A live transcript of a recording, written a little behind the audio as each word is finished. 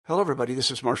Hello, everybody. This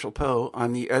is Marshall Poe.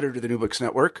 I'm the editor of the New Books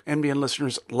Network. NBN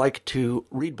listeners like to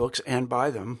read books and buy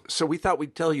them. So we thought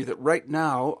we'd tell you that right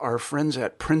now, our friends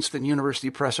at Princeton University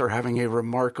Press are having a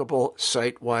remarkable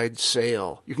site-wide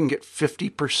sale. You can get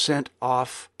 50%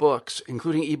 off books,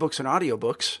 including ebooks and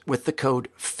audiobooks, with the code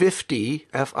 50,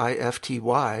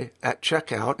 F-I-F-T-Y, at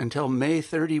checkout until May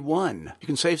 31. You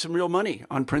can save some real money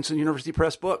on Princeton University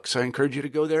Press books. I encourage you to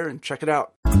go there and check it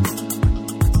out.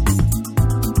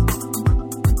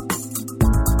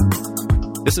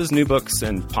 This is New Books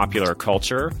in Popular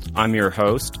Culture. I'm your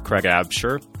host, Craig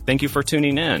Absher. Thank you for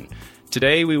tuning in.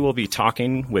 Today we will be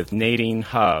talking with Nadine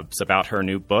Hubbs about her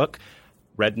new book,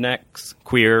 Rednecks,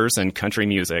 Queers, and Country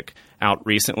Music, out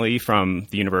recently from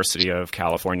the University of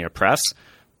California Press.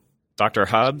 Dr.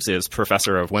 Hubbs is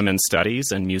Professor of Women's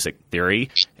Studies and Music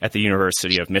Theory at the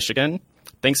University of Michigan.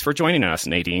 Thanks for joining us,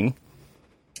 Nadine.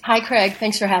 Hi, Craig.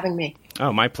 Thanks for having me.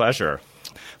 Oh, my pleasure.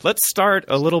 Let's start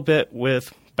a little bit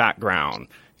with background.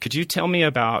 Could you tell me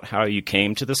about how you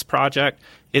came to this project?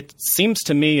 It seems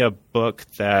to me a book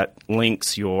that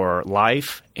links your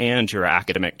life and your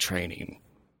academic training.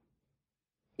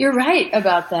 You're right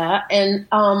about that. And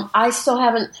I still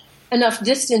haven't enough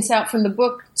distance out from the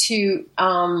book to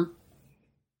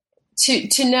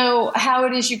know how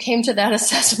it is you came to that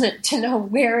assessment, to know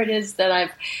where it is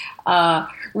that I've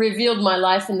revealed my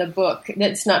life in the book.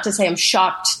 That's not to say I'm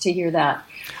shocked to hear that.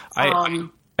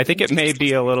 I think it may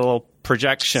be a little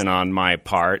projection on my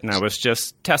part, and I was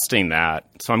just testing that.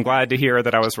 So I'm glad to hear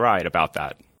that I was right about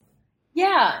that.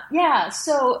 Yeah.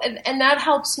 So, and that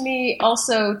helps me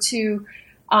also to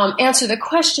answer the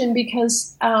question,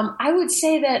 because I would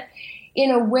say that in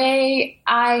a way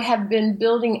I have been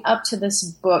building up to this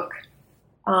book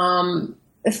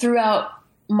throughout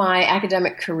my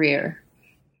academic career.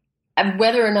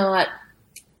 Whether or not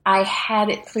I had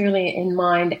it clearly in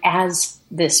mind as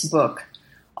this book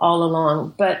all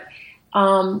along. But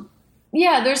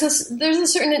there's a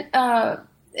certain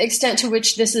extent to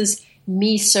which this is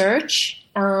me search,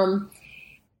 only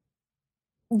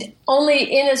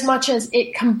in as much as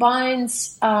it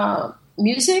combines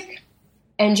music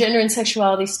and gender and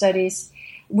sexuality studies,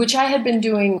 which I had been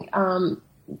doing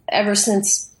ever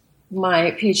since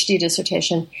my PhD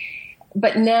dissertation,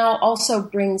 but now also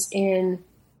brings in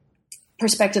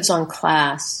perspectives on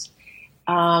class.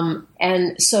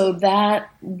 And so that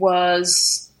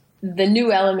was the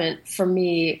new element for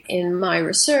me in my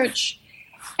research.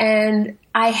 And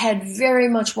I had very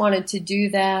much wanted to do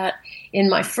that. In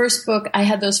my first book, I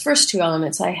had those first two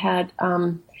elements. I had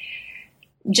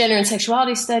gender and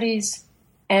sexuality studies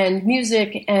and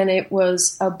music, and it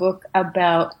was a book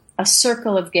about a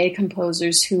circle of gay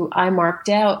composers who I marked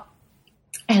out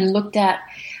and looked at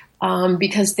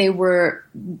because they were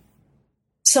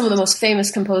some of the most famous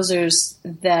composers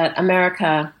that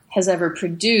America has ever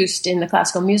produced in the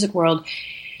classical music world.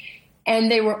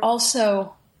 And they were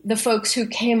also the folks who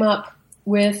came up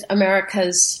with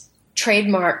America's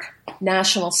trademark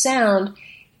national sound.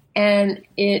 And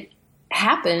it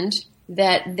happened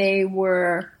that they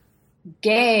were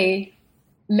gay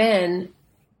men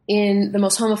in the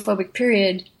most homophobic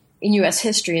period in U.S.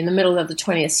 history, in the middle of the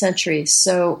 20th century.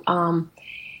 So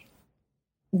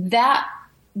that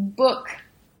book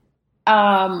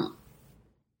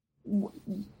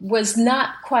was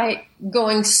not quite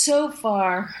going so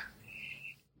far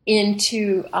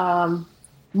into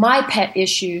my pet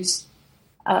issues.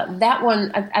 That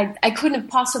one, I couldn't have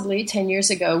possibly 10 years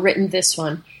ago written this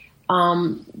one.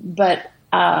 But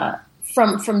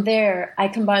from there, I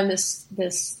combined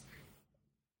this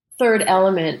third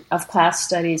element of class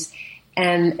studies.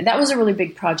 And that was a really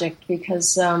big project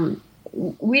because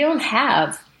we don't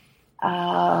have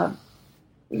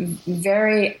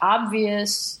very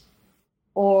obvious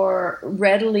or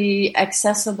readily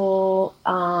accessible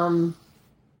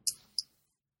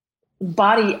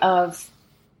body of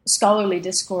scholarly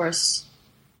discourse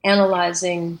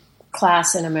analyzing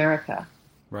class in America.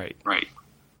 Right.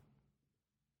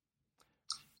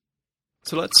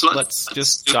 So let's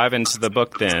just dive into the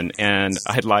book then, and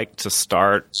I'd like to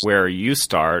start where you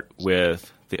start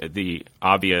with the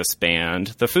obvious band,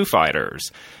 the Foo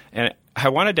Fighters. And I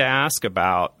wanted to ask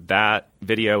about that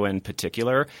video in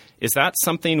particular. Is that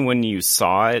something when you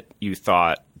saw it, you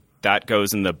thought that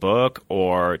goes in the book,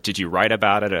 or did you write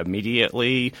about it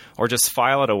immediately, or just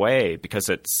file it away because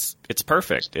it's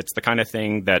perfect? It's the kind of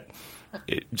thing that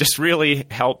it just really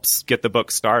helps get the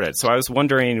book started. So I was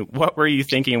wondering, what were you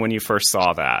thinking when you first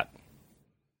saw that?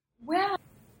 Well,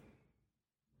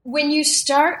 when you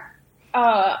start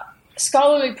a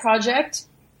scholarly project,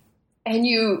 and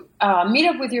you meet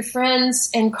up with your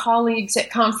friends and colleagues at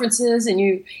conferences and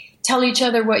you tell each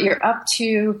other what you're up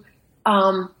to,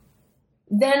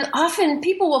 then often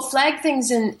people will flag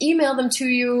things and email them to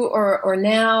you, or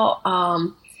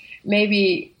now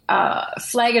maybe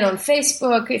flag it on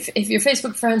Facebook if you're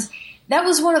Facebook friends. That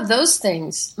was one of those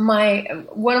things.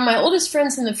 One of my oldest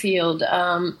friends in the field,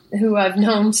 who I've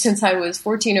known since I was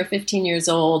 14 or 15 years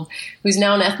old, who's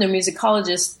now an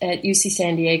ethnomusicologist at UC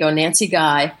San Diego, Nancy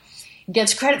Guy,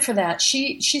 gets credit for that.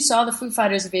 She saw the Foo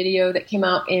Fighters video that came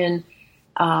out in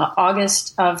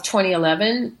August of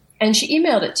 2011, and she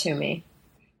emailed it to me.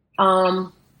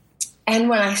 And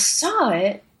when I saw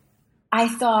it, I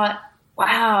thought,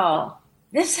 wow,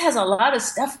 this has a lot of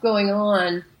stuff going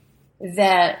on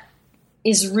that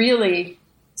is really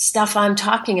stuff I'm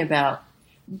talking about.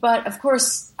 But of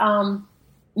course,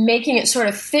 making it sort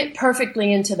of fit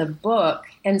perfectly into the book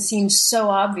and seem so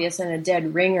obvious and a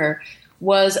dead ringer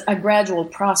was a gradual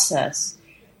process.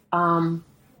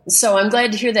 So I'm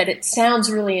glad to hear that it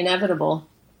sounds really inevitable.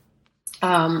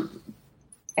 And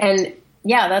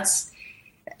yeah, that's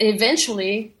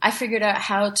eventually I figured out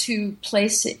how to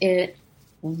place it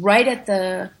right at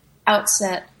the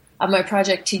outset of my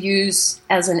project to use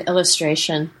as an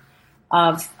illustration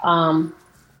of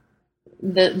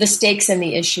the stakes and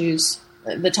the issues,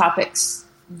 the topics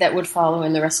that would follow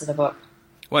in the rest of the book.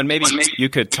 Well, and maybe you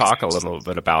could talk a little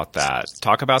bit about that.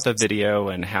 Talk about the video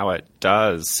and how it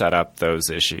does set up those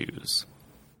issues.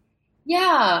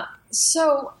 Yeah.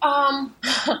 So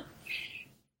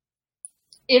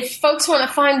if folks want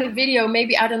to find the video,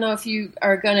 maybe, I don't know if you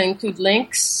are going to include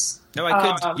links. No,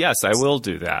 I could. Yes, I will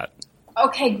do that.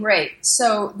 Okay, great.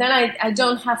 So then I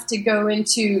don't have to go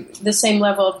into the same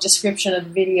level of description of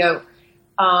the video.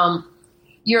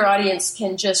 Your audience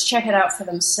can just check it out for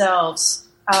themselves.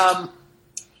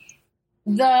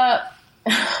 The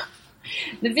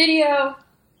video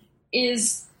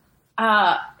is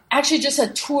actually just a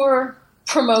tour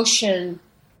promotion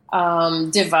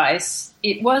device.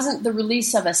 It wasn't the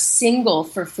release of a single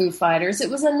for Foo Fighters.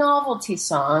 It was a novelty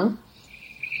song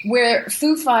where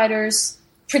Foo Fighters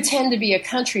pretend to be a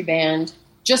country band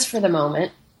just for the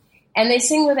moment, and they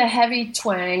sing with a heavy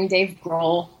twang. Dave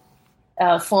Grohl,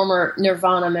 former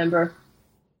Nirvana member,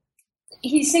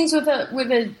 he sings with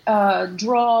a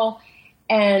drawl,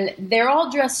 and they're all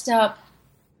dressed up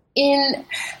in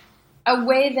a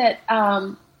way that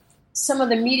some of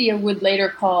the media would later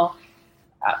call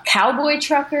cowboy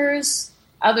truckers.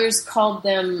 Others called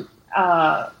them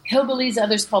hillbillies.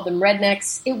 Others called them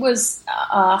rednecks. It was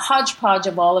a hodgepodge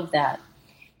of all of that.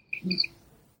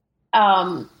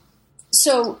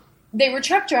 So they were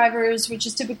truck drivers, which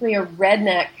is typically a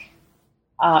redneck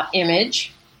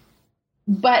image,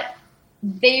 but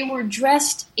they were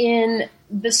dressed in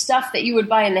the stuff that you would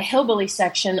buy in the hillbilly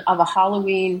section of a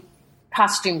Halloween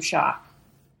costume shop.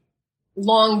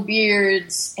 Long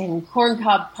beards and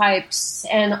corncob pipes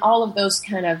and all of those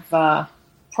kind of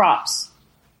props.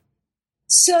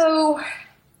 So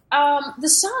the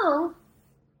song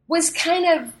was kind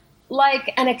of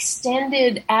like an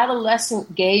extended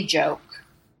adolescent gay joke.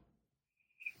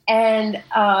 And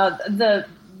the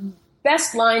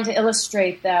best line to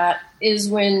illustrate that is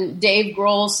when Dave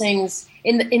Grohl sings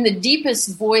in the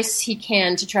deepest voice he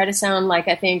can to try to sound like,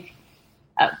 I think,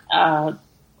 a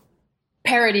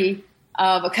parody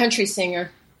of a country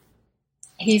singer.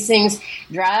 He sings,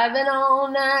 "Driving all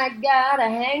night, got a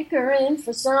hankering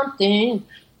for something.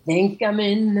 Think I'm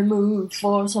in the mood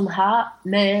for some hot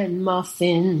man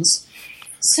muffins."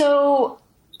 So,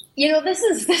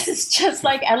 this is just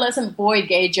like adolescent boy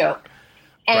gay joke.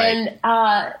 And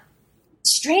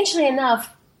strangely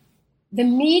enough, the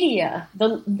media,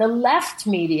 the left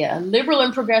media, liberal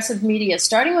and progressive media,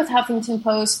 starting with Huffington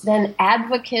Post, then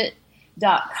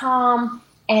Advocate.com,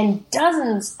 and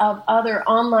dozens of other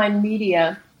online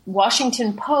media,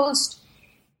 Washington Post,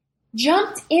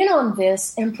 jumped in on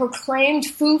this and proclaimed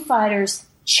Foo Fighters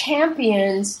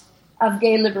champions of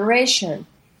gay liberation.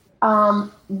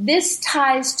 This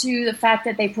ties to the fact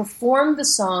that they performed the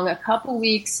song a couple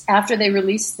weeks after they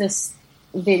released this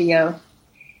video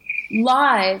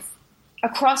live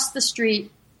across the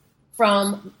street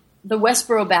from the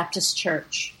Westboro Baptist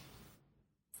Church.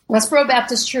 Westboro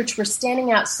Baptist Church were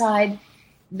standing outside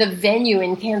the venue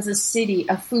in Kansas City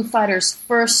of Foo Fighters'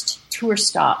 first tour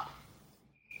stop.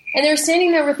 And they're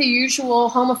standing there with the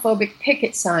usual homophobic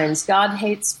picket signs, "God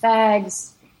hates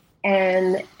fags,"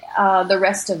 and the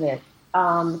rest of it.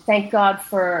 Thank God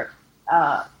for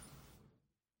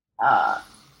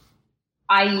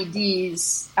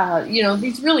IEDs,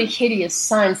 these really hideous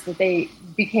signs that they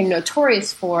became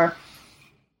notorious for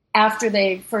after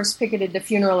they first picketed the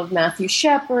funeral of Matthew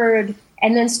Shepard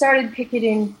and then started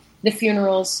picketing the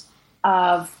funerals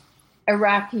of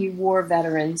Iraqi war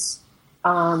veterans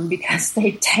because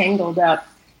they tangled up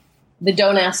the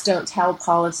don't ask, don't tell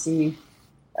policy.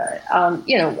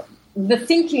 The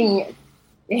thinking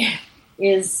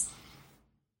is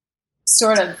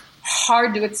sort of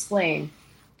hard to explain.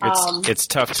 It's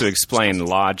tough to explain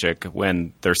logic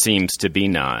when there seems to be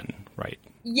none, right?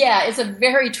 Yeah, it's a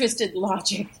very twisted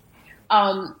logic.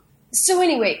 So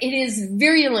anyway, it is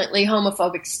virulently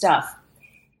homophobic stuff.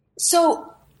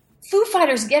 So Foo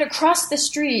Fighters get across the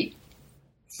street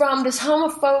from this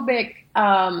homophobic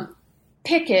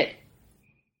picket,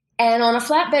 and on a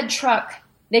flatbed truck,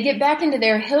 they get back into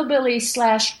their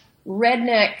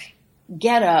hillbilly/redneck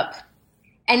getup,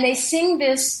 and they sing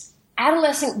this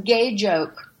adolescent gay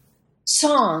joke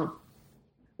song,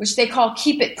 which they call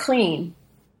 "Keep It Clean."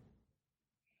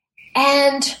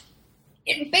 And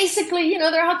basically,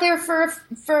 they're out there for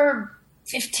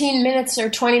 15 minutes or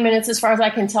 20 minutes, as far as I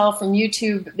can tell from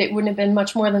YouTube. It wouldn't have been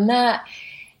much more than that.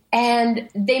 And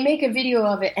they make a video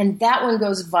of it, and that one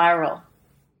goes viral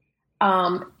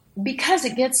because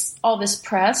it gets all this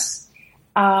press.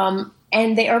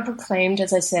 And they are proclaimed,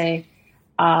 as I say,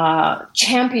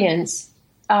 champions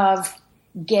of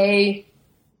gay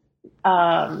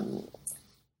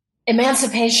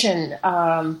emancipation.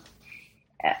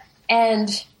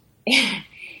 And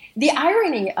the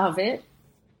irony of it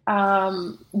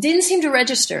didn't seem to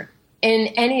register in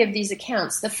any of these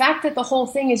accounts. The fact that the whole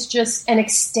thing is just an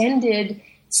extended,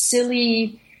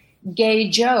 silly, gay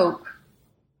joke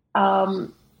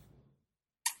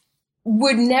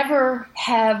would never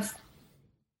have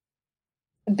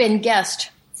been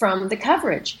guessed from the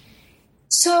coverage.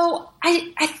 So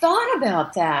I thought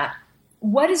about that.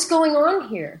 What is going on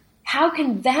here? How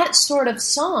can that sort of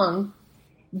song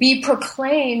be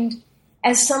proclaimed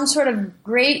as some sort of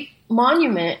great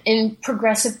monument in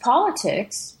progressive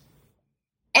politics?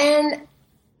 And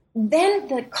then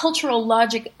the cultural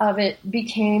logic of it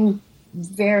became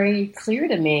very clear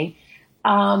to me.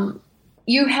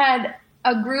 You had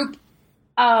a group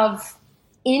of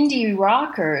indie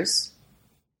rockers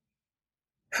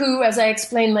who, as I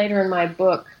explain later in my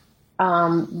book,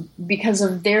 because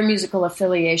of their musical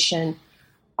affiliation,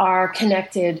 are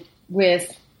connected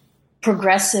with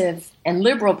progressive and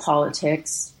liberal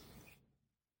politics,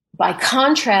 by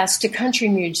contrast to country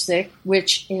music,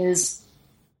 which is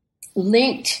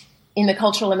linked in the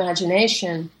cultural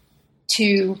imagination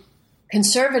to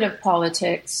conservative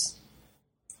politics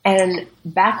and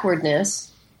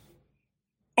backwardness.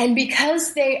 And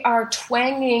because they are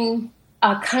twanging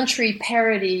a country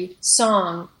parody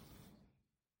song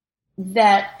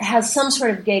that has some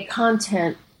sort of gay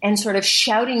content and sort of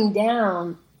shouting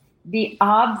down the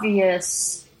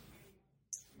obvious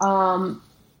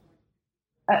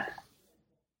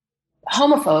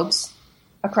homophobes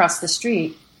across the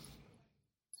street,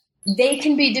 they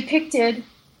can be depicted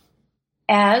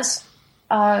as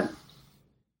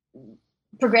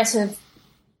progressive,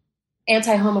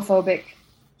 anti-homophobic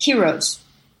heroes.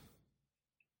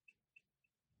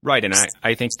 Right, and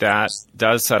I think that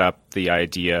does set up the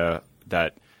idea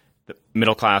that the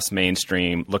middle-class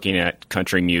mainstream looking at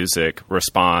country music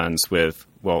responds with,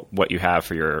 well, what you have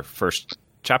for your first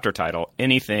chapter title,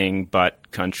 anything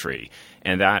but country.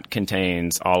 And that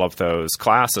contains all of those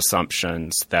class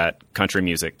assumptions that country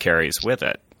music carries with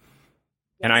it.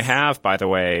 And I have, by the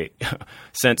way,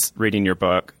 since reading your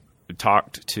book,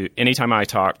 anytime I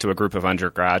talk to a group of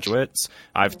undergraduates,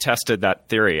 I've tested that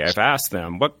theory. I've asked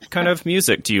them, what kind of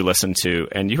music do you listen to?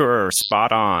 And you're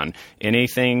spot on.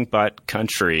 Anything but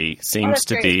country seems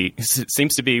to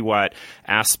be what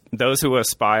those who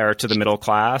aspire to the middle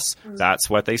class, that's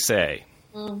what they say.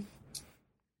 Mm.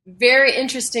 Very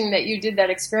interesting that you did that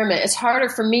experiment. It's harder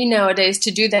for me nowadays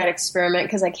to do that experiment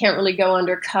because I can't really go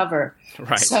undercover.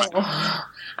 Right. So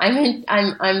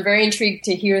I'm very intrigued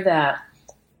to hear that.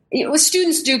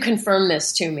 Students do confirm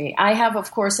this to me. I have,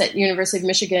 of course, at University of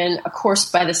Michigan, a course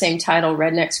by the same title,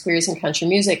 Rednecks, Queers, and Country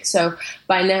Music. So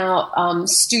by now,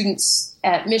 students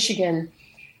at Michigan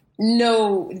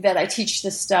know that I teach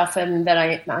this stuff and that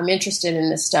I'm interested in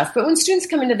this stuff. But when students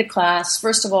come into the class,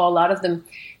 first of all, a lot of them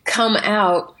come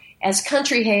out as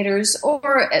country haters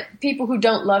or people who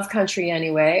don't love country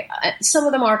anyway. Some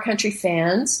of them are country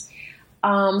fans.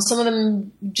 Some of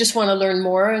them just want to learn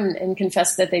more and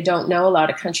confess that they don't know a lot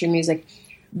of country music.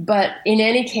 But in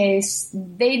any case,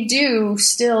 they do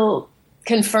still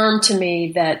confirm to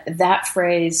me that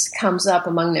phrase comes up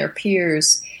among their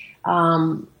peers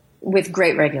with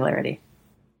great regularity.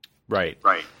 Right.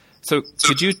 So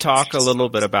could you talk a little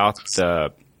bit about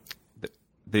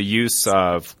the use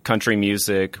of country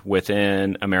music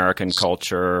within American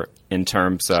culture in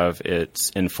terms of its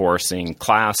enforcing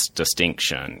class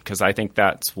distinction? Because I think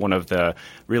that's one of the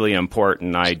really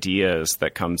important ideas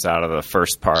that comes out of the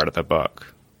first part of the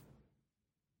book.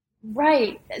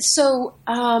 Right. So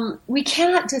we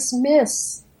cannot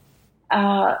dismiss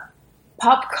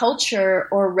pop culture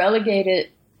or relegate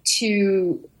it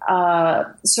to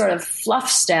sort of fluff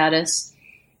status,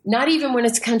 not even when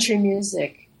it's country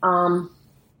music.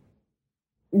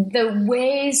 The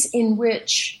ways in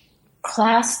which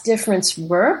class difference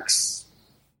works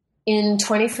in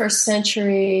 21st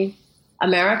century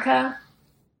America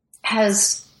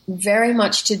has very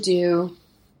much to do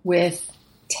with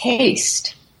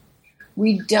taste.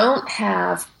 We don't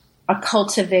have a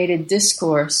cultivated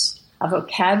discourse, a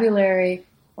vocabulary,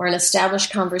 or an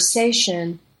established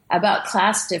conversation about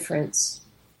class difference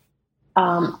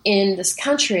in this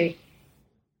country.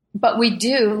 But we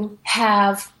do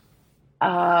have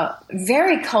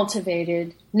very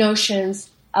cultivated notions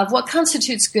of what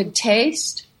constitutes good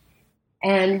taste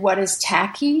and what is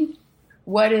tacky,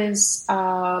 what is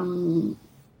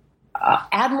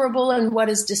admirable and what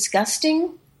is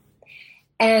disgusting.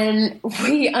 And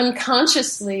we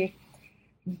unconsciously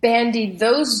bandy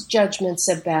those judgments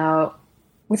about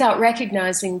without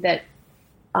recognizing that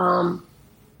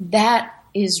that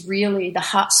is really the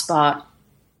hot spot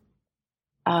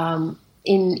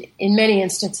in many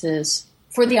instances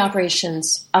for the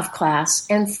operations of class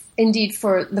and indeed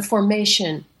for the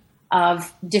formation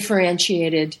of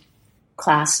differentiated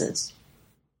classes.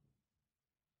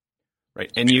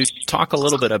 Right. And you talk a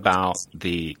little bit about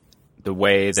the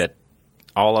way that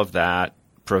all of that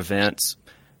prevents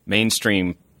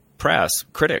mainstream press,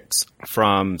 critics,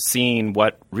 from seeing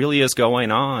what really is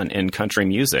going on in country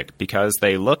music because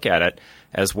they look at it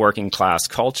as working class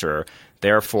culture.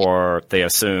 Therefore, they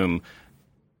assume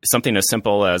something as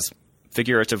simple as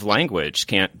figurative language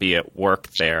can't be at work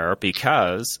there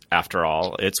because, after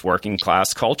all, it's working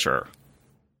class culture.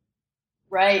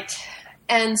 Right.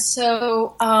 And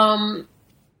so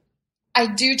I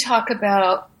do talk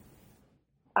about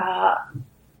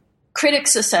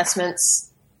critics' assessments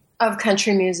of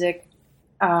country music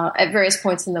at various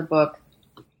points in the book.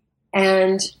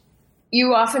 And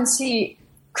you often see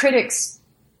critics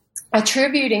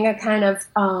attributing a kind of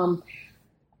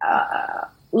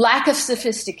lack of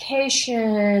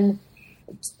sophistication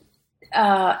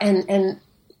and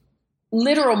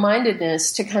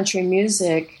literal-mindedness to country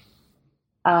music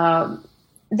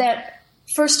that,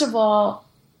 first of all,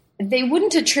 they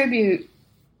wouldn't attribute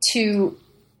to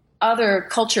other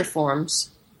culture forms.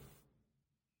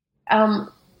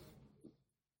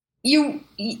 You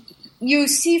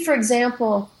see, for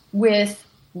example, with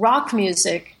rock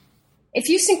music, if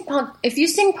you sing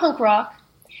punk rock,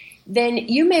 then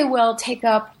you may well take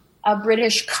up a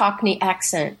British Cockney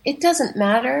accent. It doesn't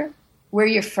matter where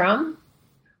you're from,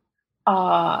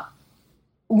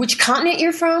 which continent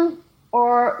you're from,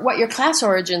 or what your class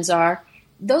origins are.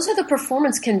 Those are the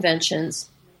performance conventions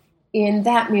in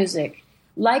that music.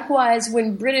 Likewise,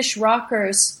 when British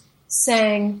rockers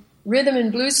sang rhythm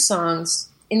and blues songs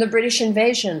in the British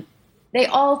invasion, they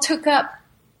all took up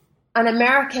an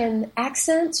American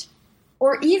accent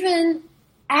or even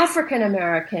African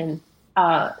American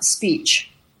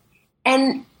speech.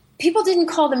 And people didn't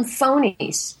call them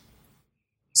phonies.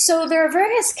 So there are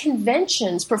various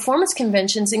conventions, performance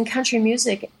conventions in country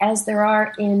music, as there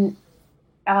are in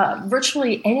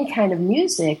virtually any kind of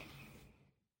music,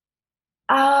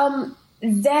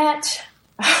 that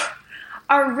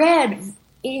are read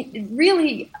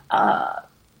really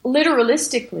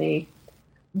literalistically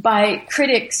by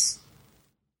critics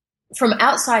from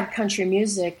outside country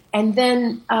music and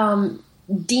then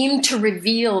deemed to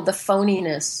reveal the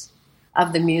phoniness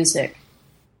of the music.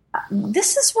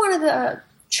 This is one of the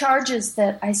charges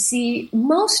that I see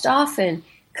most often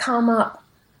come up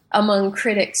among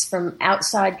critics from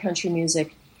outside country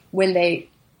music when they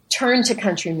turn to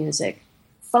country music.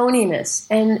 Phoniness.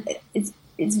 And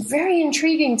it's very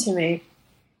intriguing to me.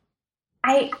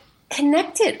 I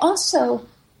connect it also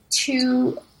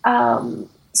to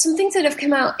some things that have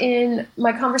come out in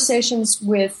my conversations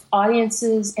with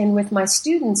audiences and with my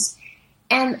students.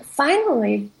 And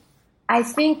finally, I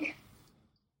think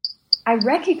I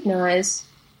recognize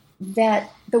that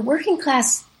the working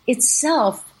class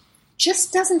itself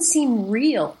just doesn't seem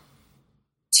real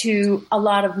to a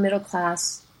lot of middle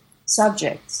class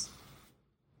subjects.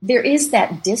 There is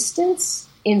that distance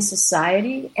in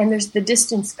society, and there's the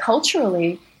distance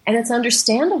culturally, and it's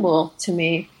understandable to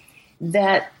me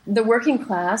that the working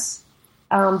class,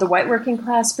 the white working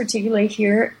class particularly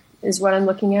here is what I'm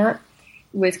looking at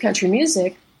with country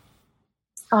music,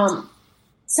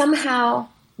 somehow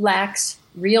lacks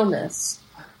realness.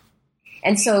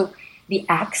 And so the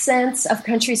accents of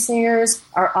country singers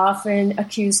are often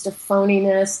accused of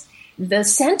phoniness. The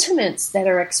sentiments that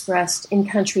are expressed in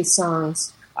country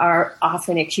songs are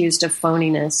often accused of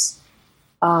phoniness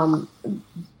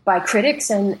by critics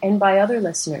and by other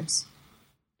listeners.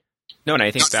 No, and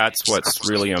I think that's what's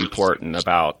really important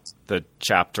about the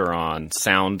chapter on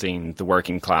sounding the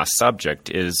working class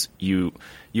subject is you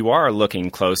are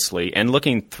looking closely and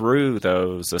looking through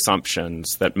those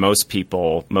assumptions that most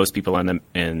people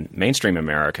in mainstream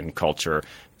American culture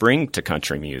bring to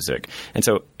country music. And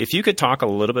so if you could talk a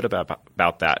little bit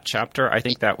about that chapter, I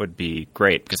think that would be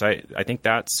great, because I think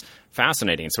that's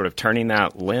fascinating, sort of turning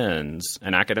that lens,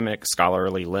 an academic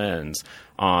scholarly lens,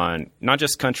 on not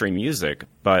just country music,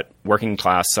 but working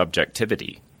class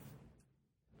subjectivity.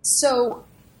 So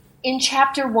in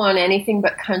chapter 1, Anything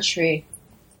But Country,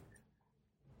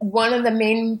 one of the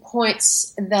main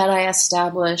points that I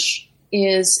establish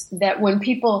is that when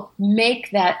people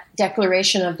make that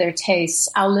declaration of their tastes,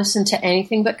 I'll listen to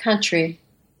anything but country,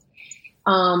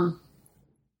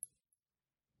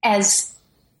 as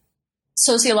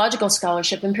sociological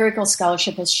scholarship, empirical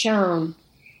scholarship has shown,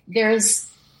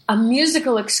 there's a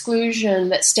musical exclusion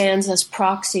that stands as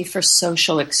proxy for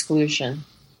social exclusion.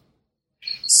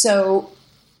 So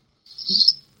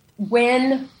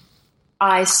when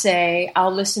I say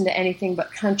I'll listen to anything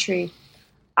but country,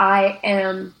 I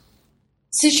am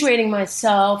situating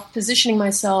myself, positioning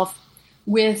myself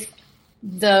with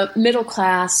the middle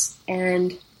class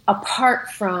and apart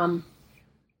from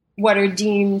what are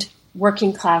deemed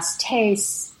working class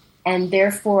tastes, and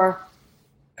therefore,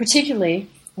 particularly,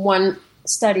 one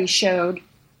study showed,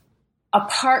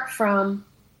 apart from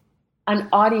an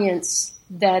audience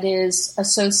that is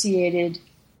associated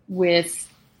with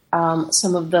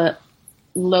some of the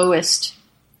lowest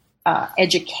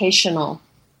educational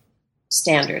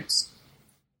standards.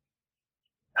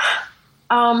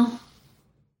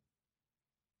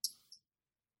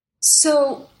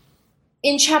 So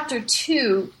in chapter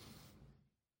 2,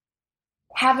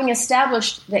 having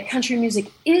established that country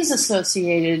music is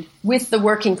associated with the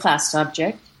working class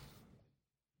subject,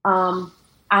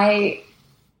 I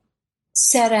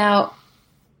set out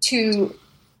to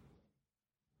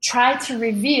try to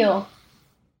reveal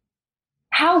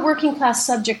how working class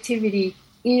subjectivity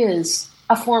is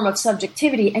a form of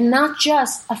subjectivity and not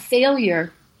just a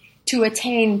failure to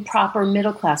attain proper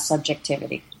middle class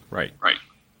subjectivity. Right.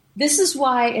 This is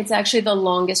why it's actually the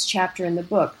longest chapter in the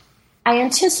book. I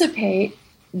anticipate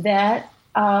that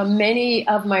many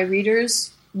of my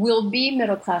readers will be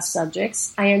middle-class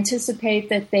subjects. I anticipate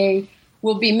that they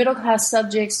will be middle-class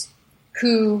subjects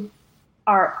who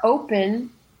are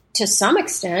open to some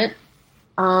extent,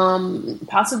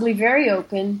 possibly very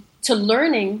open, to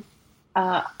learning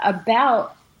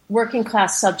about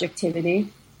working-class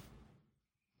subjectivity.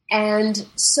 And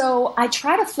so I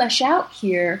try to flesh out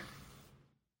here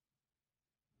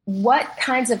what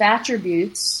kinds of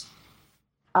attributes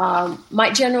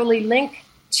might generally link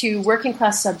to working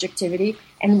class subjectivity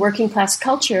and working class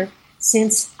culture,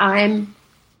 since I'm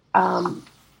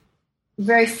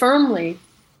very firmly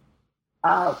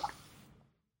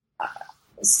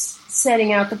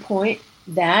setting out the point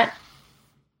that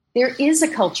there is a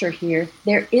culture here,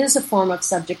 there is a form of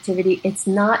subjectivity. It's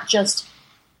not just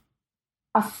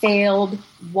a failed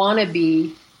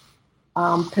wannabe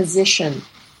position.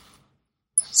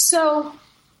 So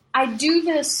I do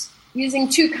this using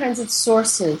two kinds of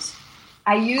sources.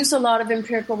 I use a lot of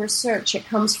empirical research. It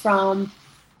comes from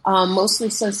mostly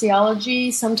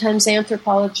sociology, sometimes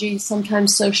anthropology,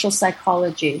 sometimes social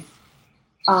psychology,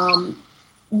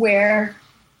 where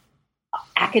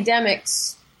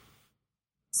academics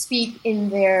speak in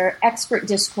their expert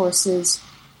discourses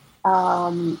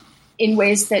in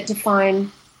ways that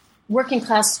define working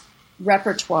class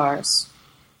repertoires,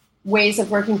 ways that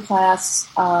working class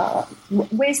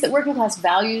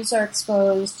values are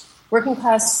exposed, working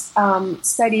class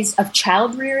studies of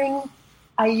child rearing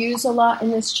I use a lot in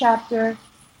this chapter.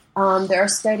 There are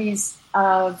studies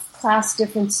of class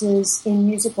differences in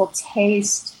musical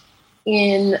taste,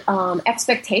 in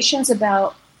expectations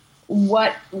about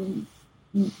what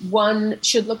one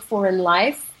should look for in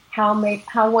life,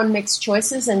 how one makes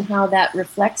choices and how that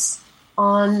reflects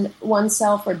on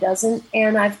oneself or doesn't.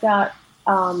 And I've got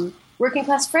working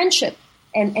class friendship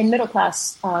and middle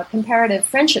class comparative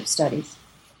friendship studies.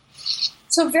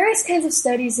 So various kinds of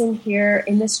studies in here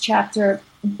in this chapter,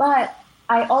 but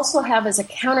I also have as a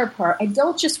counterpart, I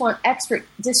don't just want expert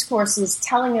discourses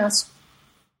telling us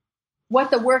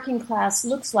what the working class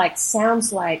looks like,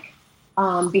 sounds like,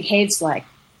 behaves like.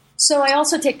 So I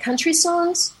also take country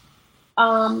songs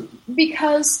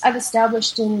because I've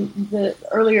established in the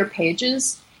earlier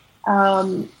pages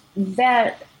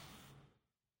that,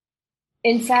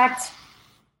 in fact,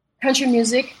 country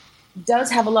music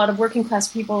does have a lot of working class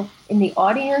people in the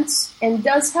audience and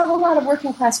does have a lot of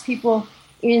working class people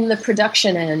in the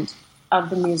production end of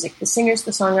the music, the singers,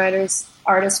 the songwriters,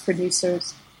 artists,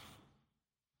 producers.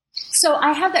 So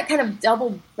I have that kind of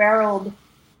double-barreled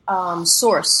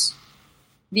source,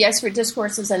 the expert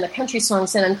discourses and the country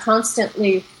songs, and I'm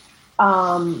constantly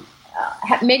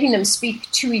making them speak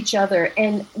to each other.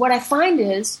 And what I find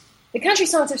is the country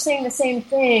songs are saying the same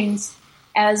things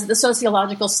as the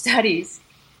sociological studies,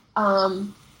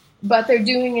 but they're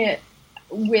doing it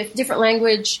with different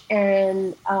language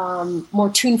and more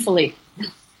tunefully.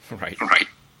 Right.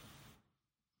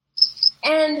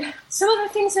 And some of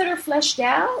the things that are fleshed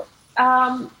out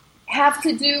have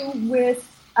to do with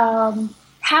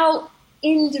how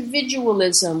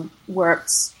individualism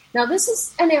works. Now, this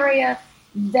is an area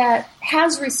that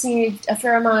has received a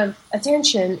fair amount of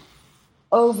attention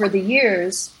over the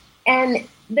years, and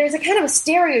there's a kind of a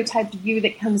stereotyped view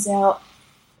that comes out,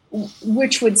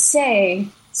 which would say,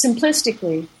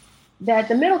 simplistically, that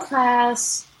the middle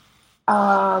class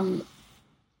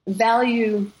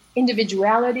value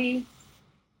individuality,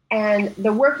 and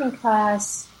the working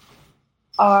class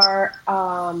are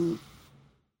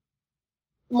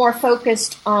more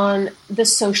focused on the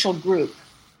social group.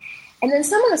 And then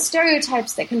some of the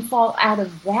stereotypes that can fall out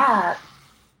of that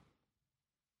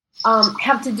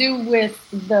have to do with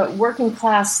the working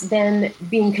class then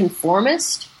being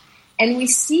conformist. And we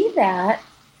see that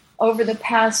over the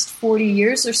past 40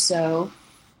 years or so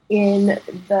in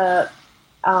the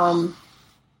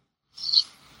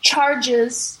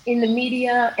charges in the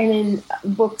media and in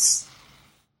books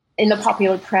in the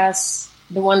popular press.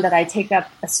 The one that I take up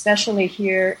especially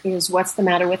here is What's the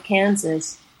Matter with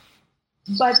Kansas?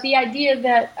 But the idea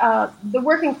that the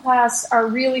working class are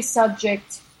really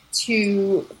subject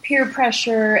to peer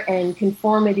pressure and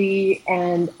conformity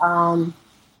and a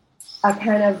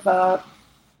kind of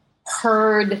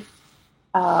herd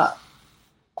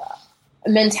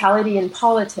mentality in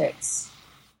politics.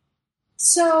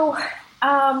 So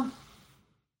I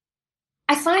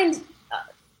find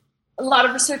a lot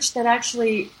of research that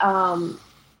actually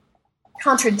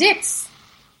contradicts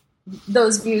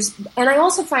those views. And I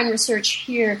also find research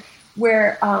here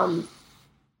where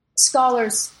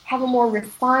scholars have a more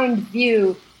refined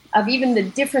view of even the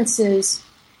differences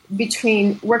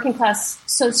between working class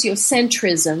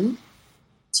sociocentrism,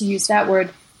 to use that word,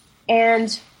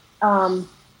 and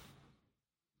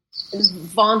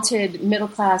vaunted middle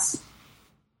class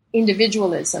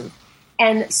individualism.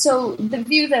 And so the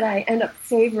view that I end up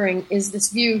favoring is this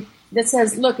view that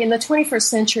says, look, in the 21st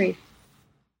century,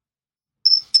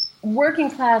 working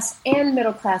class and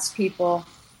middle class people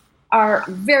are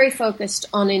very focused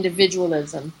on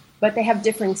individualism, but they have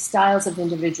different styles of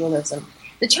individualism.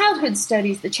 The childhood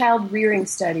studies, the child rearing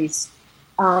studies,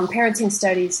 parenting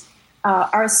studies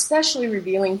are especially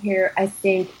revealing here, I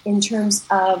think, in terms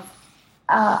of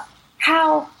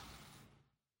how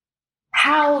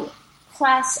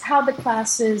the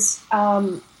classes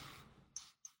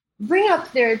bring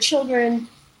up their children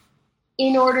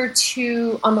in order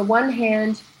to, on the one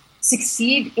hand,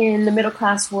 succeed in the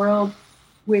middle-class world,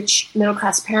 which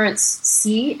middle-class parents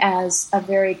see as a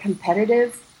very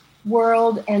competitive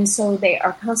world, and so they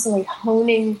are constantly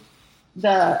honing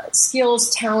the skills,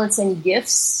 talents, and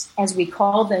gifts, as we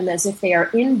call them, as if they are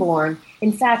inborn.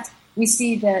 In fact, we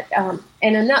see that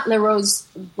in Annette Leroux's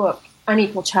book,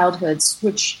 Unequal Childhoods,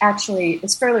 which actually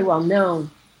is fairly well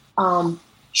known,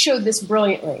 showed this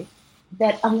brilliantly,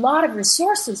 that a lot of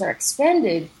resources are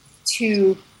expended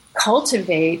to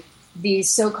cultivate these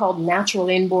so-called natural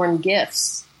inborn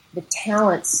gifts, the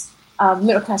talents of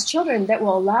middle-class children that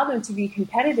will allow them to be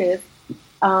competitive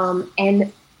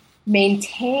and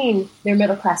maintain their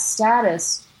middle-class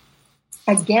status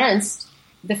against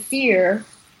the fear,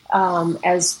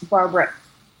 as Barbara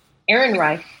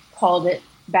Ehrenreich called it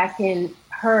back in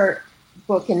her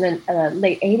book in the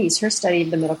late 80s, her study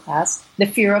of the middle class, the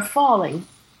fear of falling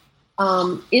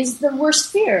is the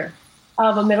worst fear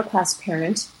of a middle-class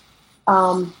parent,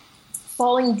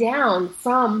 falling down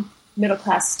from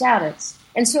middle-class status.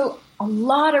 And so a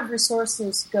lot of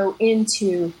resources go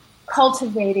into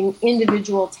cultivating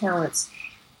individual talents.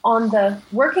 On the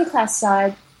working class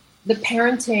side, the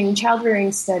parenting,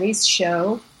 child-rearing studies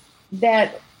show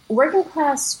that working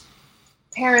class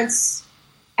parents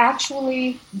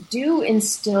actually do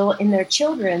instill in their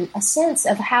children a sense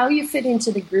of how you fit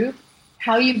into the group,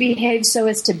 how you behave so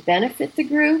as to benefit the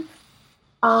group,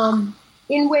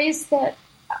 in ways that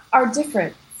are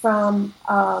different from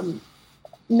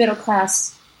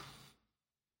middle-class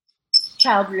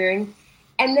child rearing.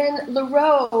 And then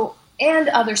Leroux and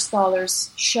other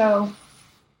scholars show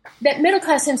that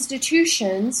middle-class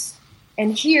institutions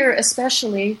and here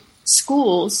especially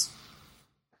schools,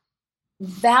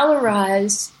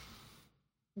 valorize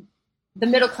the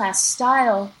middle class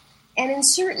style, and in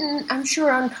certain, I'm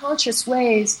sure, unconscious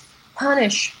ways,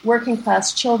 punish working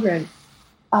class children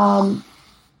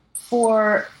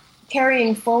for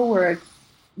carrying forward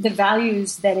the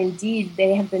values that indeed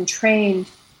they have been trained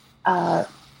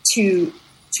to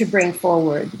bring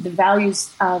forward. The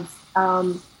values of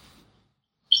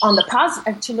on the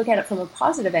positive, to look at it from a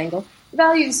positive angle,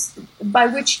 values by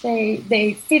which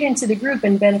they fit into the group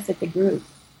and benefit the group.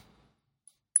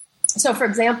 So, for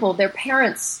example, their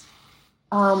parents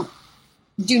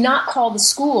do not call the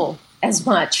school as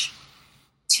much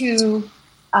to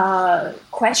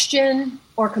question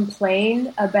or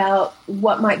complain about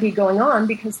what might be going on,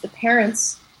 because the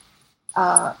parents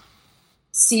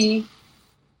see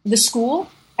the school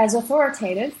as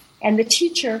authoritative and the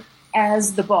teacher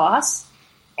as the boss.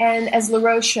 And as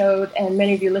Leroux showed, and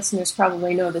many of your listeners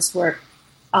probably know this work,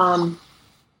 the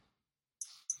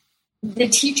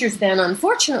teachers then,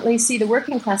 unfortunately, see the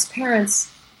working class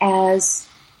parents as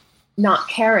not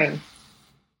caring.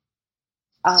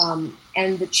 And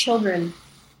the children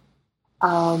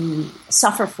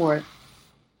suffer for it.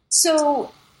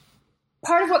 So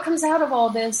part of what comes out of all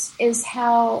this is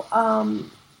how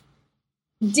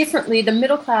differently the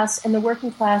middle class and the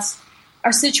working class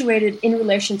are situated in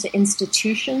relation to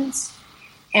institutions.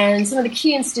 And some of the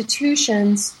key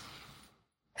institutions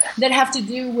that have to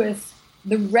do with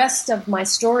the rest of my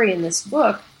story in this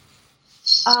book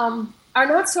are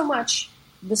not so much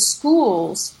the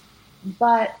schools,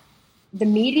 but the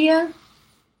media.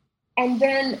 And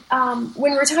then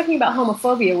when we're talking about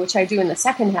homophobia, which I do in the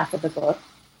second half of the book,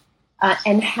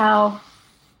 and how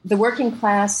the working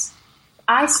class,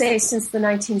 I say since the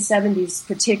 1970s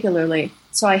particularly,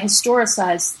 so I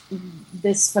historicize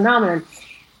this phenomenon,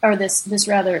 or this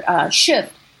rather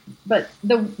shift, but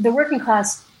the working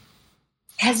class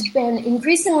has been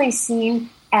increasingly seen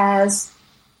as,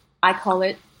 I call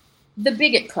it, the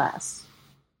bigot class.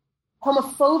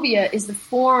 Homophobia is the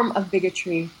form of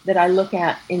bigotry that I look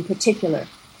at in particular.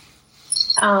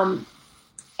 And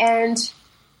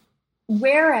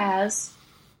whereas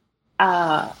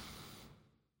I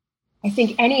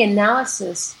think any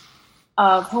analysis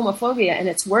of homophobia and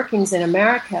its workings in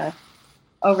America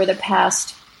over the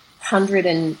past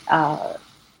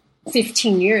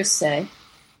 115 years, say,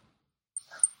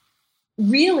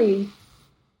 really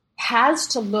has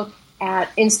to look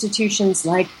at institutions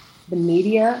like the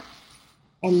media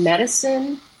and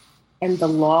medicine and the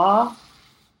law,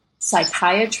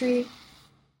 psychiatry,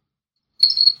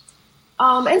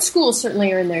 and schools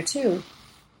certainly are in there too.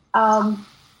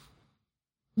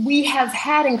 We have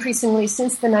had increasingly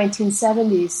since the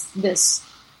 1970s this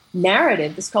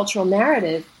narrative, this cultural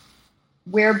narrative,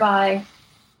 whereby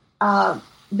the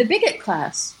bigot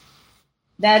class,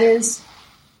 that is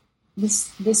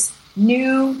this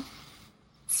new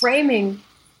framing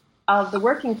of the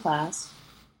working class,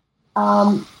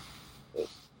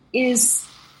 is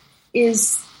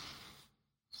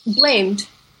blamed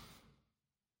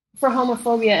for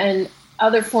homophobia and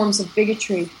other forms of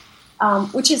bigotry,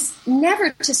 which is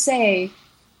never to say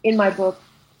in my book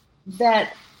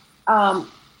that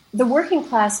the working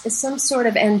class is some sort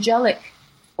of angelic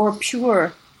or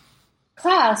pure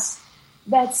class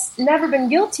that's never been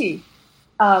guilty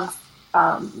of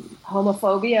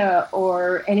homophobia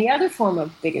or any other form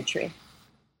of bigotry,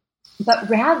 but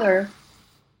rather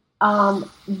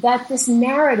that this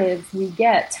narrative we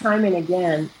get time and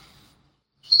again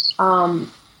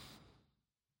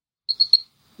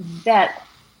that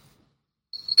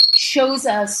shows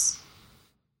us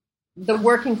the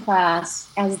working class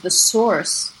as the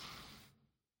source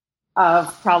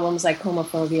of problems like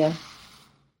homophobia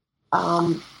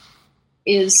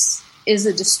is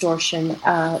a distortion,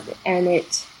 and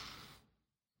it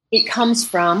comes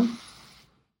from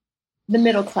the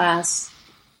middle class.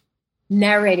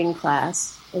 Narrating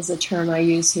class is a term I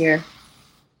use here,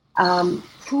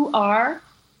 who are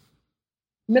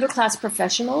middle class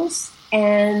professionals,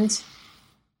 and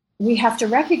we have to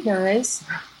recognize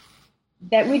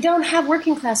that we don't have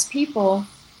working class people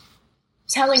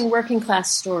telling working class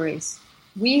stories.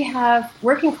 We have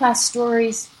working class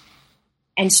stories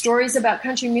and stories about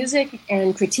country music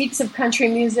and critiques of country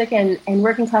music and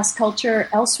working class culture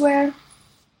elsewhere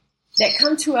that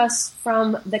come to us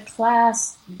from the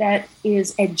class that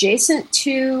is adjacent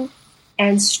to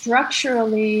and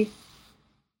structurally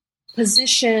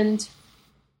positioned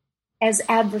as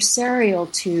adversarial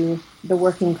to the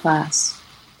working class,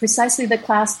 precisely the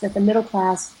class that the middle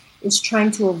class is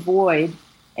trying to avoid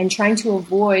and trying to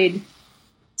avoid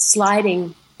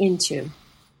sliding into.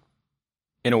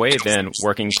 in a way, then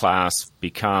working class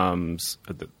becomes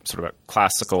sort of a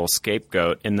classical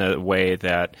scapegoat in the way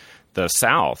that the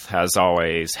South has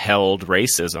always held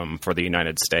racism for the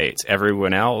United States.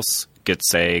 Everyone else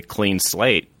gets a clean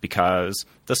slate because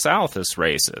the South is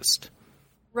racist.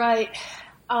 Right.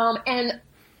 And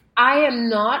I am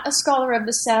not a scholar of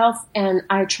the South, and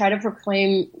I try to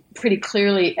proclaim pretty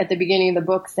clearly at the beginning of the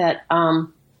book that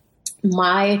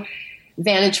my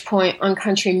vantage point on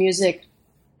country music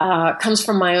comes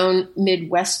from my own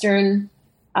Midwestern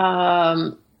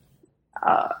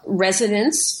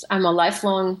residence. I'm a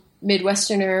lifelong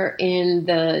Midwesterner in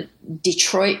the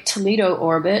Detroit-Toledo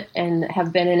orbit and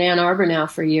have been in Ann Arbor now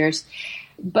for years.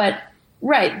 But,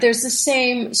 right, there's the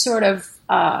same sort of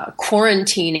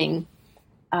quarantining.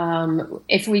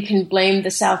 If we can blame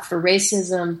the South for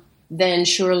racism, then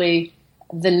surely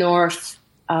the North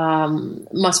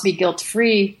must be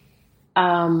guilt-free.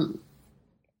 I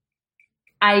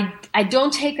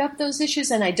don't take up those issues,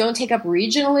 and I don't take up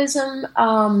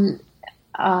regionalism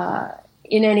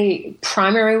in any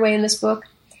primary way in this book.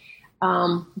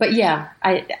 But yeah,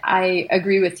 I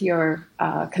agree with your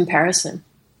comparison.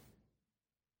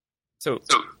 So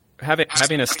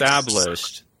having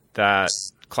established that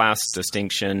class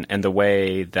distinction and the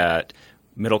way that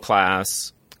middle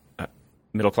class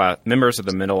members of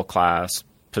the middle class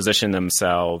position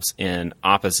themselves in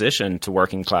opposition to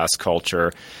working class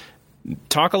culture,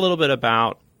 talk a little bit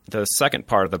about the second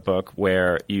part of the book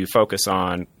where you focus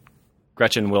on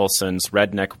Gretchen Wilson's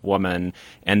Redneck Woman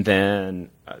and then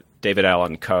David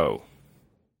Allan Coe.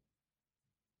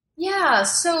 Yeah,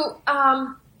 so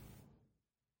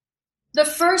the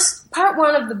first part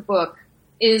one of the book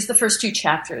is the first two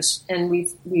chapters, and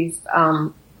we've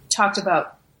talked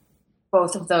about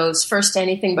both of those, first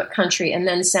Anything But Country and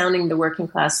then Sounding the Working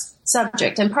Class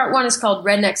Subject. And part one is called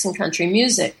Rednecks and Country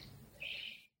Music.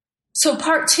 So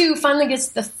part two finally gets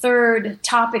the third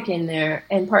topic in there,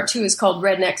 and part two is called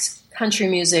Rednecks, Country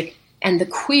Music, and the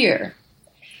Queer.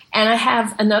 And I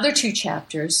have another two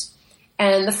chapters,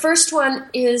 and the first one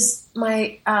is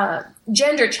my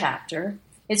gender chapter.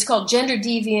 It's called Gender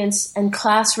Deviance and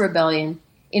Class Rebellion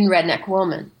in Redneck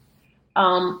Woman.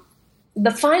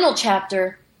 The final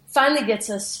chapter finally gets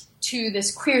us to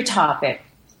this queer topic,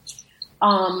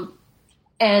 and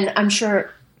I'm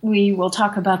sure we will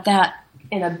talk about that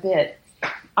in a bit.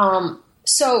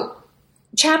 So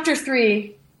chapter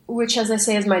 3, which, as I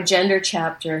say, is my gender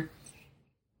chapter,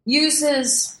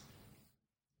 uses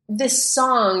this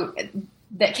song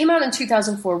that came out in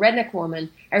 2004, Redneck Woman.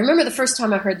 I remember the first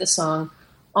time I heard the song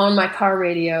on my car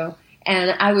radio,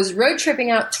 and I was road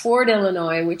tripping out toward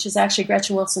Illinois, which is actually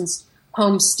Gretchen Wilson's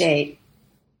home state,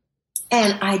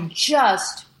 and I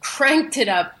just cranked it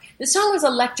up. The song was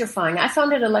electrifying. I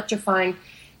found it electrifying,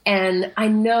 and I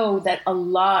know that a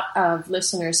lot of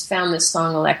listeners found this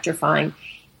song electrifying.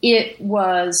 It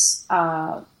was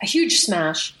a huge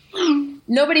smash.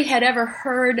 Nobody had ever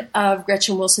heard of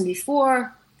Gretchen Wilson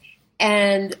before,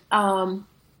 and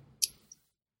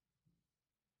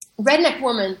Redneck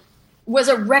Woman was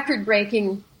a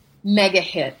record-breaking mega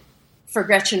hit for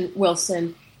Gretchen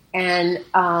Wilson, and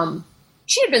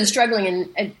she had been struggling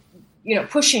and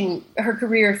pushing her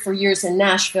career for years in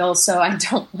Nashville, so I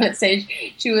don't want to say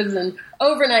she was an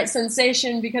overnight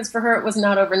sensation, because for her it was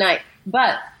not overnight.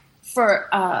 But for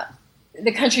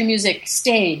the country music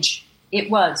stage,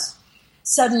 it was.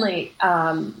 Suddenly,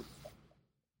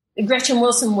 Gretchen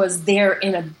Wilson was there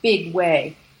in a big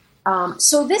way.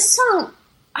 So this song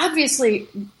obviously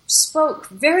spoke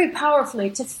very powerfully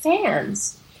to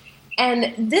fans.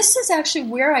 And this is actually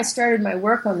where I started my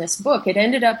work on this book. It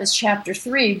ended up as chapter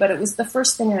 3, but it was the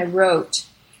first thing I wrote.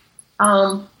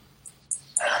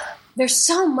 There's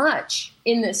so much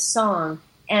in this song,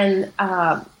 and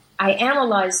I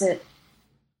analyze it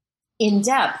in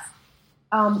depth,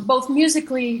 both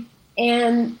musically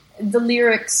and the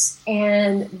lyrics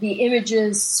and the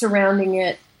images surrounding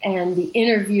it and the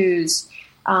interviews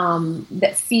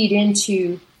that feed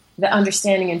into the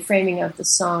understanding and framing of the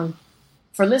song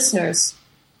for listeners.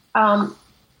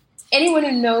 Anyone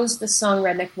who knows the song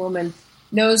Redneck Woman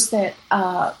knows that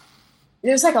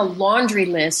there's like a laundry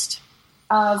list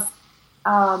of,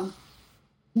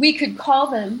 we could call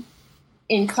them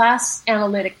in class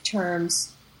analytic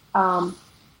terms,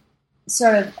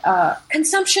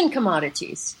 consumption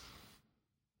commodities.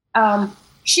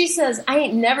 She says, I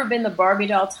ain't never been the Barbie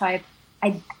doll type.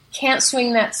 I can't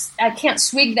swig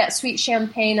that sweet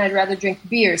champagne. I'd rather drink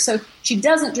beer. So she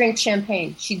doesn't drink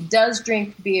champagne. She does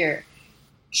drink beer.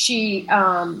 She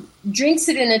drinks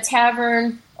it in a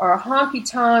tavern or a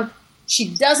honky-tonk.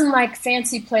 She doesn't like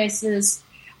fancy places.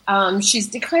 She's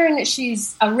declaring that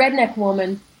she's a redneck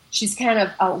woman. She's kind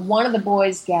of one of the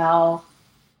boys' gal,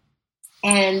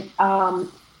 and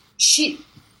she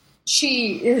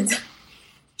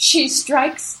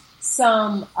strikes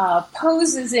some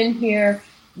poses in here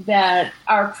that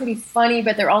are pretty funny,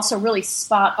 but they're also really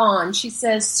spot on. She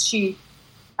says she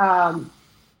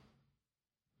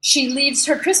leaves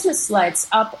her Christmas lights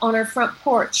up on her front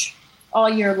porch all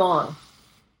year long.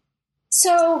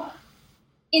 So,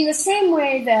 in the same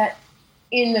way that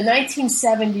in the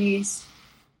 1970s,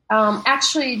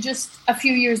 actually just a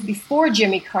few years before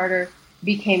Jimmy Carter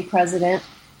became president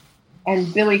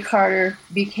and Billy Carter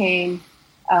became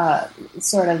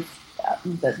sort of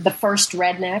the first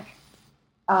redneck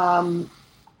of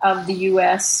the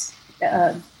U.S.,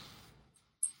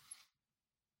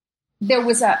 there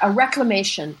was a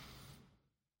reclamation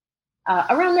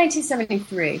around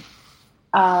 1973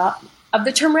 of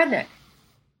the term redneck.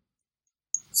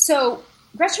 So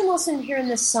Gretchen Wilson here in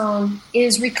this song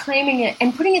is reclaiming it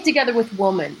and putting it together with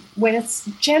woman when it's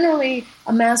generally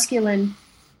a masculine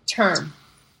term.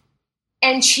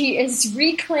 And she is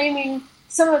reclaiming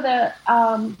some of the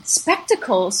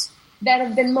spectacles that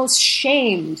have been most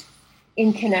shamed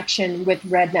in connection with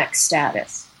redneck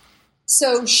status.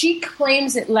 So she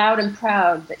claims it loud and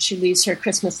proud that she leaves her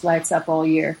Christmas lights up all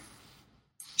year.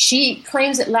 She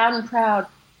claims it loud and proud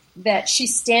that she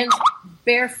stands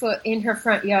barefoot in her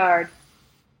front yard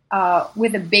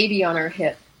with a baby on her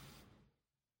hip.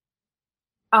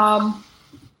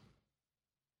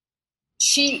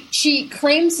 She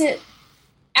claims it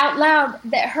out loud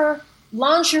that her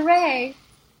lingerie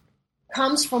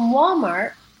comes from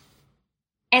Walmart,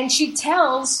 and she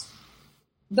tells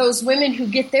those women who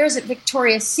get theirs at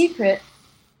Victoria's Secret,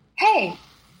 hey,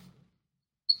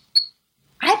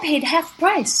 I paid half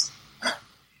price,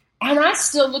 and I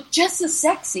still look just as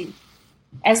sexy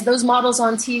as those models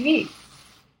on TV.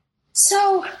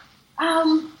 So,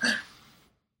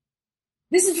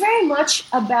 this is very much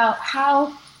about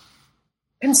how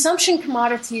consumption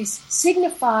commodities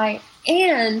signify,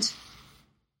 and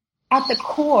at the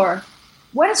core,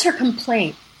 what is her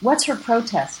complaint? What's her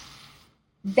protest?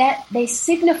 That they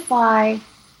signify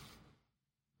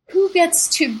who gets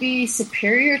to be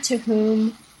superior to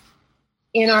whom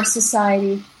in our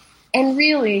society, and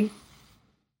really,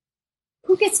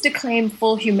 who gets to claim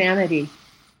full humanity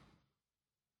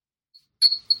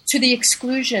to the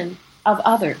exclusion of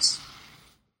others.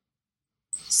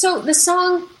 So the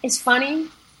song is funny,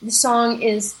 the song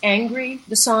is angry,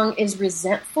 the song is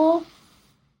resentful,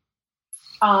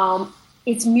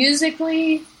 it's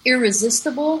musically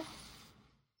irresistible,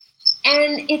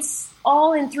 and it's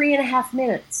all in 3.5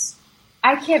 minutes.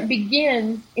 I can't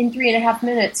begin in 3.5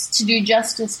 minutes to do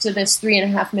justice to this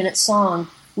 3.5 minute song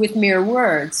with mere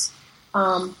words.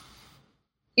 Your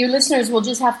listeners will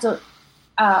just have to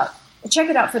check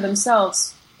it out for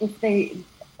themselves if they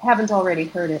haven't already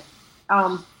heard it.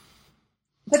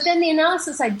 But then the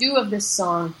analysis I do of this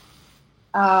song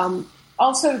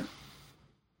also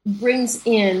brings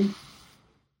in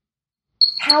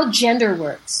how gender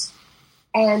works.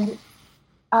 And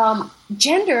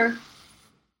gender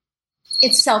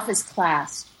itself is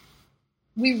classed.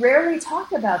 We rarely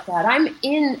talk about that. I'm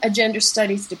in a gender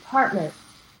studies department,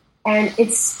 and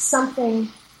it's something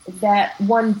that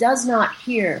one does not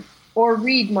hear or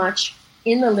read much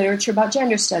in the literature about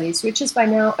gender studies, which is by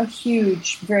now a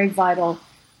huge, very vital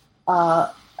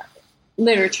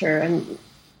literature and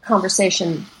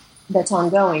conversation that's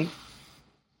ongoing.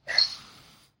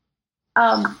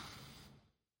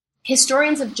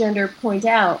 Historians of gender point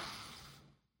out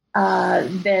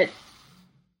that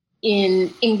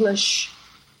in English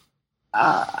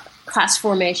class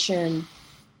formation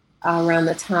around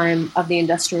the time of the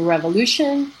Industrial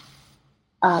Revolution,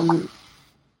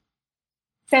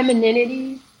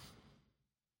 femininity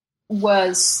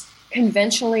was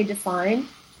conventionally defined,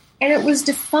 and it was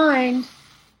defined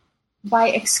by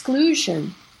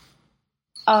exclusion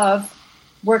of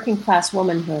working class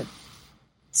womanhood.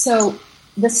 So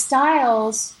the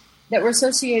styles that were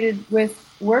associated with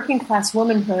working class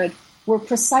womanhood were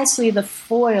precisely the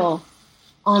foil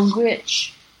on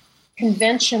which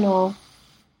conventional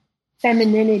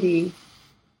femininity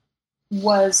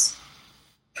was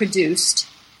produced,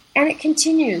 and it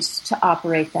continues to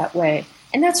operate that way.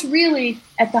 And that's really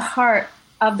at the heart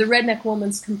of the redneck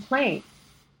woman's complaint.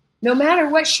 No matter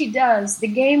what she does, the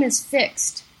game is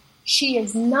fixed. She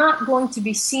is not going to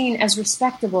be seen as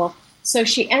respectable, so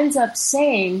she ends up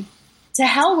saying, to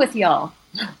hell with y'all.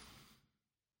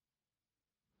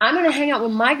 I'm going to hang out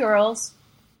with my girls,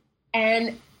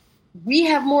 and we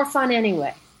have more fun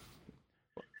anyway.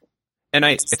 And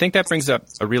I think that brings up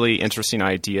a really interesting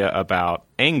idea about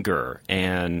anger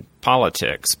and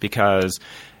politics, because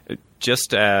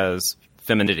just as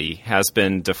femininity has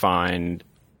been defined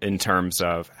in terms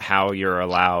of how you're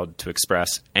allowed to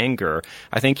express anger,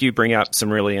 I think you bring up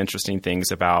some really interesting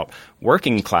things about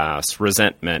working class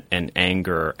resentment and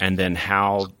anger, and then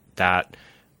how that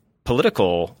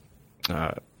political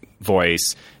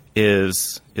voice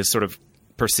is sort of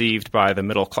perceived by the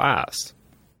middle class.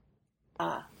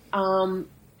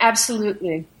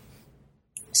 Absolutely.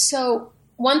 So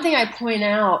one thing I point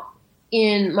out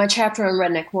in my chapter on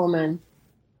Redneck Woman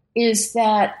is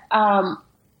that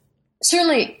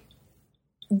certainly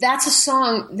that's a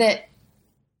song that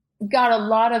got a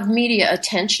lot of media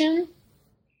attention,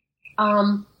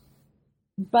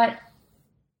 but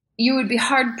you would be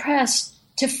hard-pressed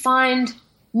to find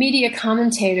media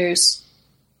commentators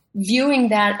viewing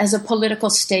that as a political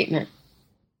statement.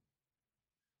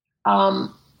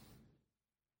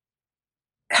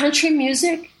 Country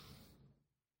music,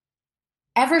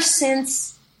 ever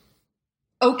since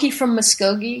Okie from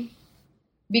Muskogee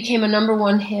became a number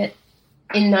one hit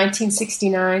in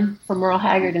 1969 from Merle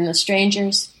Haggard and the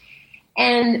Strangers,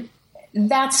 and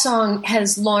that song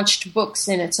has launched books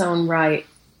in its own right.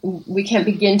 We can't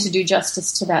begin to do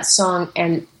justice to that song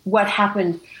and what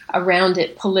happened around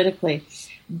it politically.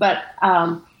 But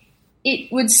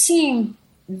it would seem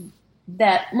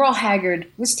that Merle Haggard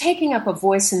was taking up a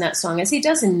voice in that song, as he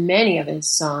does in many of his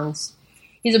songs.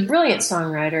 He's a brilliant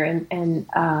songwriter and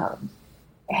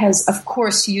has, of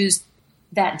course, used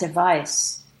that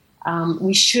device.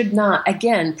 We should not,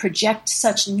 again, project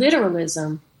such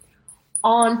literalism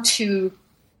onto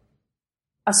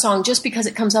a song just because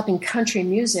it comes up in country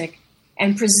music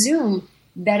and presume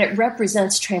that it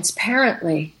represents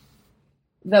transparently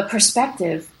the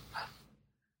perspective,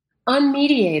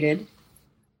 unmediated,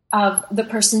 of the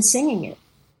person singing it.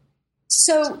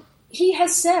 So he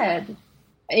has said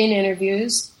in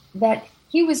interviews that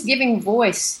he was giving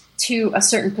voice to a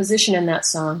certain position in that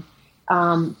song.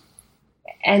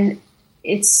 And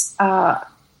it's a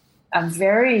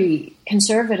very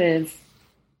conservative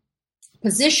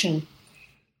position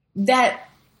that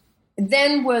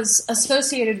then was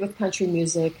associated with country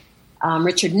music.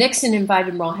 Richard Nixon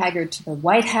invited Merle Haggard to the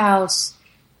White House.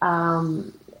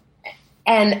 And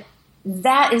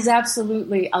that is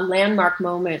absolutely a landmark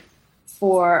moment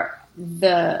for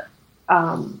the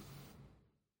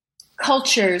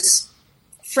culture's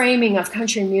framing of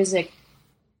country music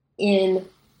in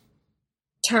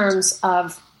terms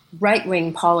of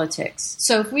right-wing politics.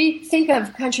 So if we think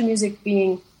of country music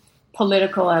being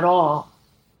political at all,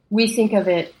 we think of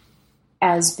it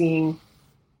as being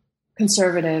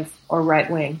conservative or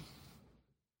right-wing.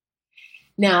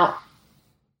 Now,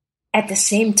 at the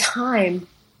same time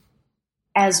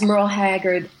as Merle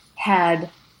Haggard had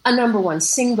a number one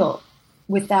single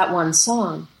with that one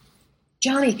song,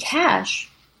 Johnny Cash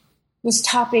was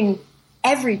topping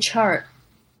every chart,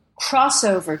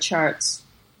 crossover charts,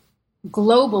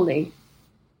 globally,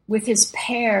 with his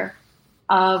pair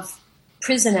of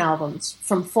prison albums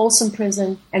from Folsom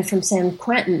Prison and from San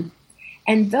Quentin.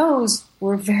 And those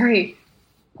were very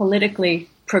politically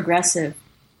progressive,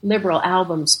 liberal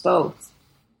albums, both.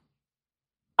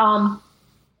 And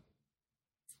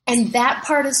that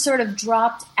part is sort of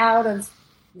dropped out of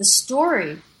the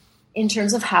story in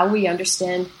terms of how we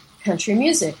understand country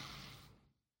music.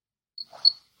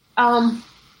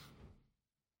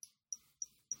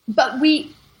 But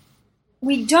we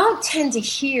don't tend to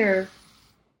hear,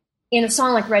 in a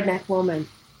song like Redneck Woman,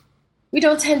 we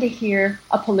don't tend to hear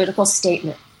a political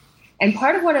statement. And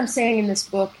part of what I'm saying in this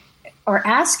book, or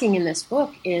asking in this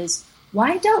book, is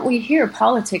why don't we hear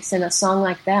politics in a song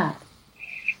like that?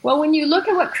 Well, when you look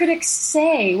at what critics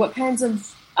say, what kinds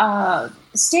of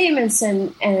statements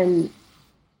and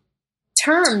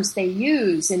terms they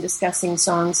use in discussing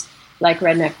songs like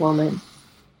Redneck Woman,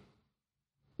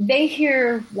 they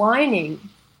hear whining,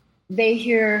 they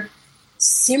hear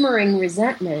simmering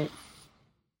resentment,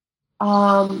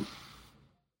 but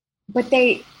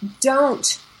they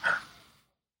don't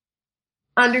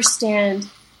understand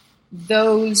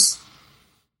those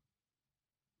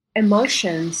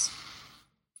emotions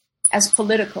as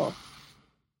political.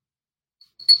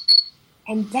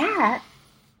 And that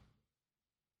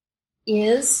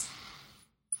is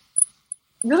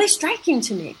really striking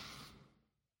to me.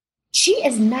 She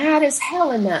is mad as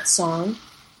hell in that song,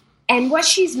 and what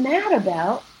she's mad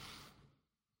about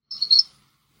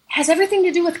has everything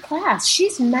to do with class.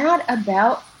 She's mad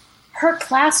about her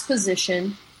class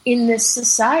position in this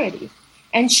society,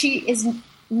 and she is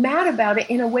mad about it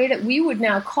in a way that we would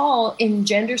now call, in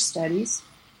gender studies,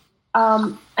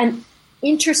 an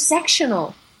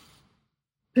intersectional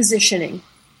positioning.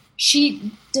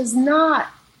 She does not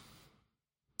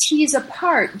tease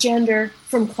apart gender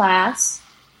from class.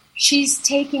 She's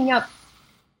taking up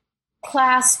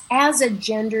class as a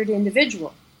gendered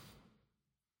individual.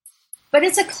 But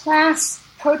it's a class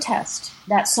protest,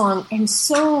 that song, and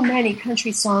so many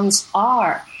country songs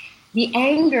are. The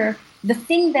anger, the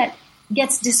thing that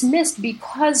gets dismissed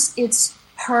because it's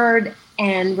heard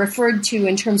and referred to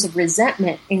in terms of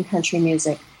resentment in country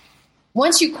music.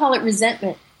 Once you call it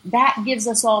resentment, that gives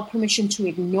us all permission to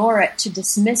ignore it, to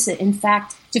dismiss it, in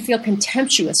fact, to feel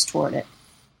contemptuous toward it.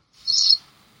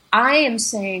 I am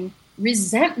saying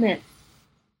resentment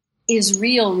is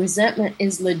real, resentment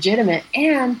is legitimate,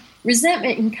 and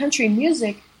resentment in country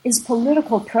music is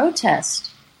political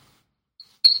protest.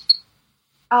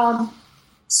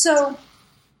 So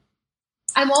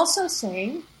I'm also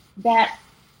saying that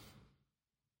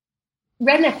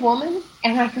Redneck Woman,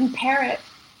 and I compare it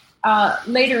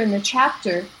later in the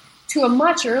chapter to a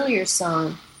much earlier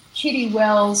song, Kitty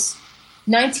Wells'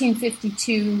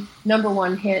 1952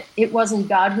 #1 hit, It Wasn't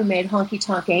God Who Made Honky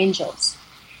Tonk Angels.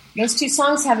 Those two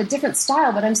songs have a different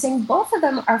style, but I'm saying both of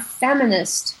them are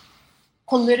feminist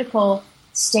political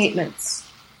statements.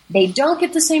 They don't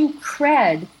get the same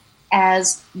cred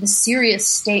as the serious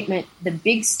statement, the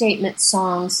big statement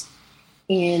songs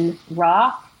in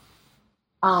rock,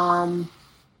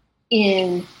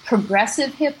 in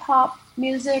progressive hip-hop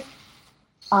music,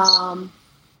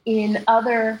 in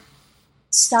other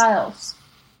styles.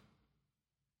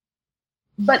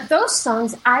 But those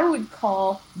songs I would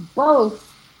call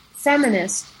both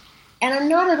feminist, and I'm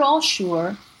not at all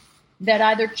sure that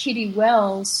either Kitty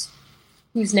Wells,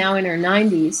 who's now in her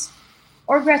 90s,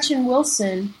 or Gretchen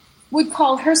Wilson would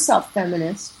call herself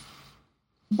feminist.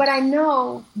 But I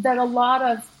know that a lot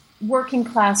of working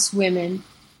class women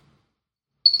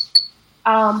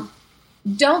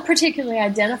don't particularly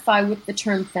identify with the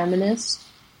term feminist,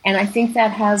 and I think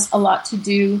that has a lot to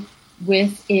do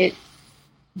with it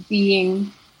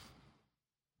being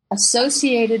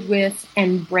associated with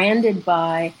and branded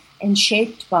by and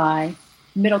shaped by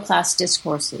middle-class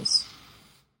discourses.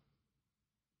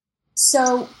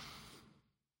 So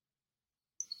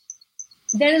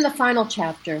then in the final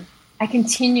chapter, I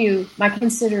continue my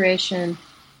consideration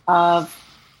of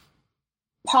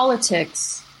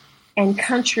politics and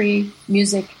country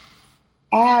music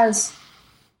as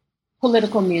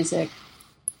political music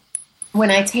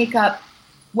when I take up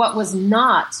what was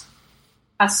not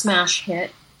a smash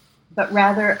hit, but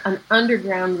rather an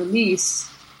underground release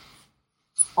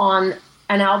on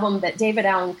an album that David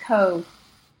Allan Coe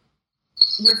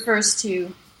refers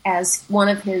to as one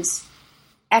of his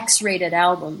X-rated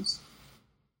albums.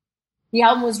 The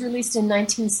album was released in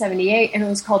 1978, and it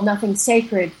was called Nothing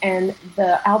Sacred, and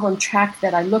the album track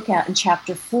that I look at in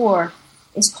Chapter 4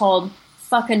 is called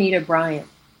Fuck Anita Bryant,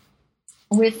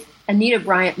 with Anita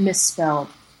Bryant misspelled.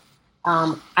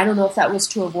 I don't know if that was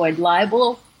to avoid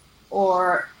libel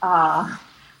or...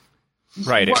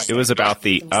 Right, it was about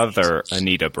the other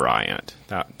Anita Bryant.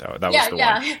 That was the one.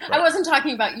 Yeah, right. I wasn't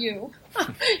talking about you.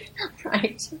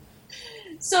 Right.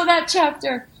 So that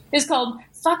chapter is called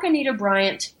Fuck Anita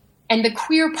Bryant and the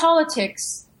Queer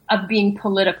Politics of Being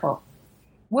Political.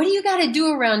 What do you got to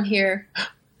do around here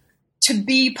to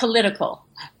be political?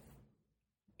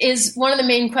 Is one of the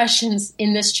main questions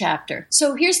in this chapter.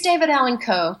 So here's David Allan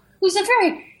Coe, who's a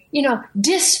very,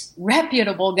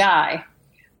 disreputable guy.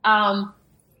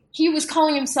 He was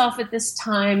calling himself at this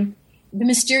time the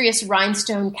mysterious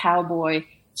rhinestone cowboy.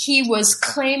 He was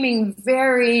claiming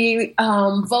very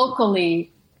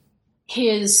vocally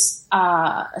his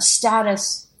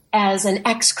status as an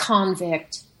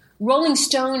ex-convict. Rolling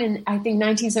Stone in, I think,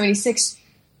 1976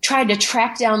 tried to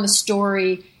track down the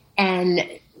story and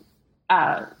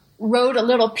wrote a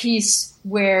little piece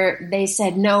where they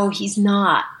said, no, he's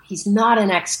not. He's not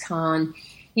an ex-con.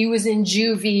 He was in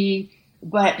juvie,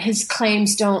 but his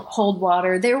claims don't hold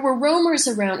water. There were rumors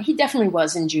around. He definitely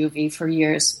was in juvie for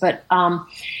years, but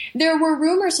there were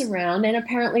rumors around, and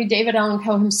apparently David Allan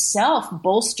Coe himself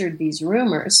bolstered these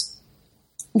rumors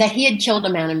that he had killed a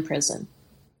man in prison.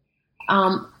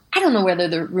 I don't know whether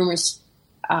the rumors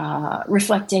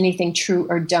reflect anything true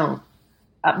or don't,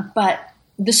 but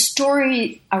the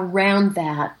story around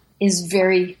that is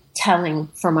very telling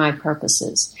for my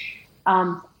purposes.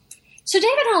 So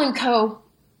David Allan Coe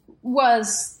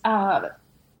was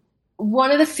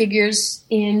one of the figures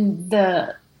in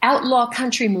the outlaw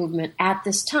country movement at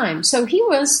this time. So he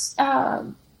was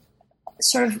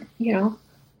sort of,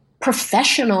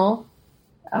 professional,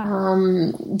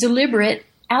 deliberate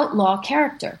outlaw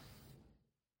character.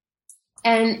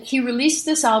 And he released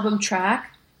this album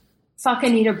track, Fuck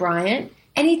Anita Bryant,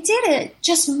 and he did it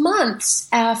just months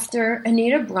after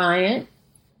Anita Bryant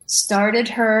started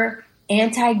her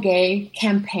anti-gay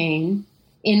campaign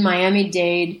in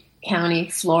Miami-Dade County,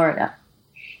 Florida.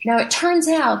 Now, it turns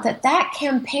out that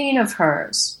campaign of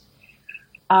hers,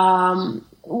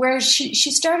 where she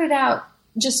started out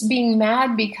just being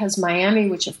mad because Miami,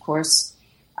 which of course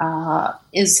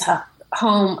is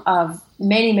home of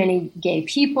many, many gay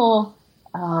people,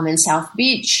 and South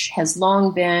Beach has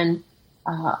long been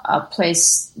a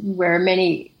place where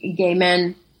many gay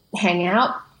men hang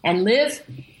out and live.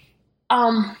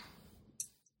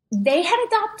 They had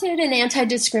adopted an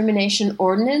anti-discrimination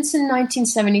ordinance in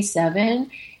 1977,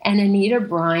 and Anita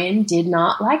Bryant did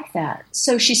not like that.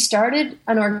 So she started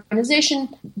an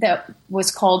organization that was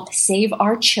called Save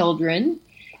Our Children,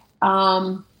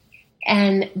 and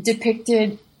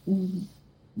depicted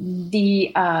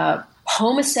the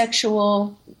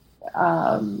homosexual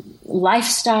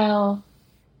lifestyle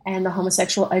and the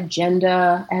homosexual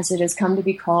agenda, as it has come to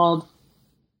be called,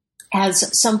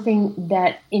 as something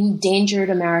that endangered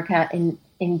America and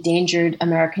endangered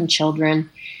American children.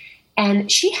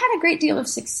 And she had a great deal of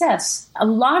success. A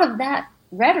lot of that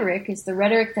rhetoric is the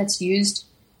rhetoric that's used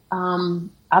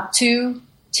up to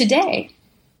today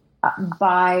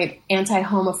by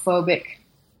anti-homophobic,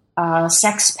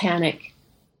 sex panic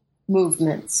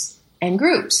movements and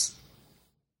groups.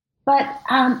 But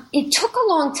it took a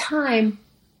long time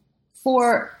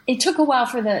it took a while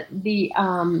for the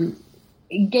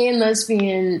gay and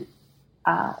lesbian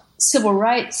civil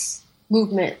rights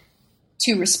movement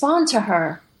to respond to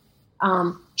her.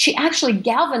 She actually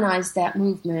galvanized that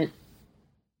movement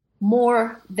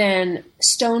more than the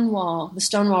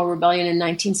Stonewall Rebellion in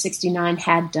 1969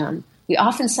 had done. We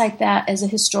often cite that as a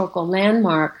historical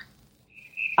landmark.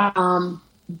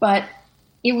 But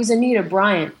it was Anita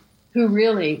Bryant who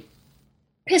really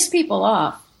pissed people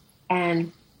off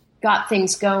and got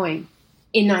things going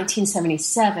in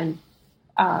 1977.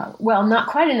 Well, not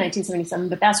quite in 1977,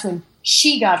 but that's when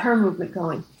she got her movement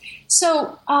going.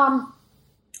 So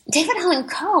David Allan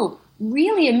Coe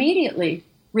really immediately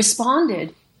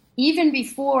responded, even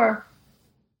before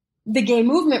the gay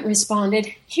movement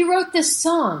responded. He wrote this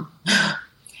song,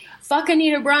 Fuck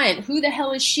Anita Bryant, who the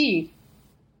hell is she?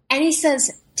 And he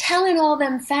says, telling all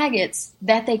them faggots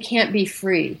that they can't be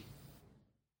free.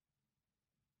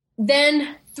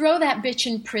 Then throw that bitch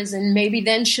in prison. Maybe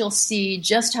then she'll see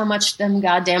just how much them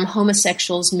goddamn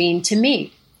homosexuals mean to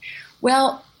me.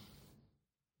 Well,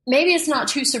 maybe it's not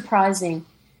too surprising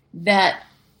that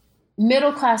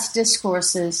middle-class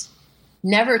discourses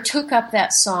never took up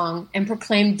that song and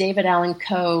proclaimed David Allan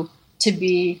Coe to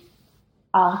be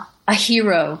a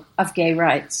hero of gay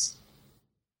rights.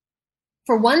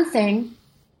 For one thing,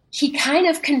 he kind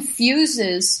of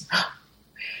confuses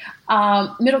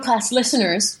middle-class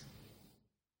listeners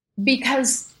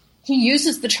because he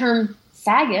uses the term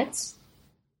faggots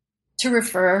to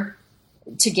refer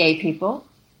to gay people,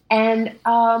 and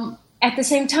at the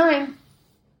same time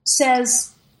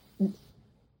suggests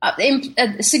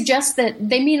that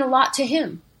they mean a lot to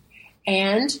him,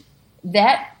 and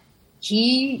that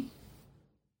he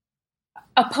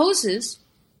opposes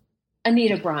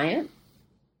Anita Bryant.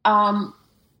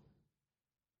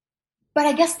 But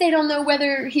I guess they don't know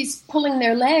whether he's pulling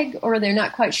their leg, or they're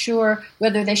not quite sure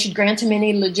whether they should grant him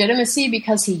any legitimacy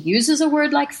because he uses a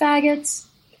word like faggots.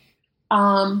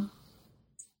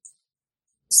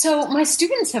 So my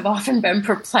students have often been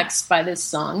perplexed by this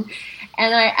song,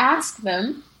 and I ask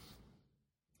them,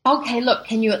 okay, look,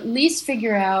 can you at least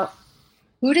figure out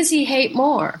who does he hate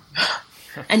more,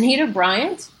 Anita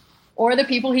Bryant or the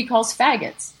people he calls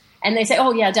faggots? And they say,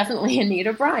 oh yeah, definitely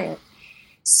Anita Bryant.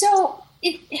 So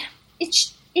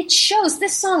it shows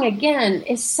this song again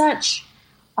is such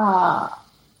a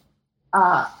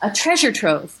treasure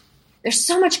trove. There's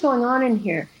so much going on in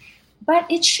here, but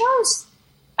it shows.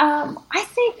 I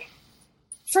think,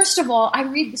 first of all, I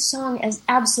read the song as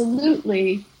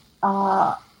absolutely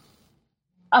a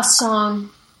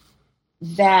song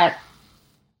that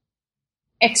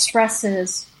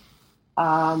expresses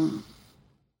an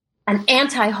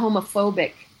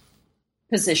anti-homophobic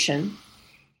position.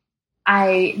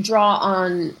 I draw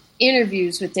on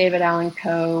interviews with David Allan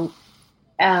Coe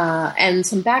and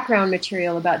some background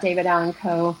material about David Allan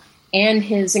Coe and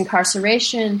his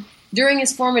incarceration during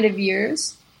his formative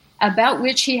years, about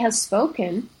which he has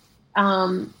spoken,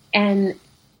 and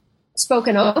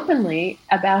spoken openly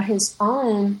about his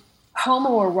own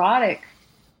homoerotic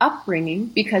upbringing,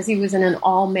 because he was in an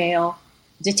all-male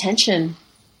detention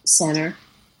center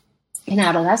in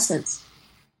adolescence.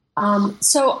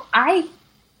 So I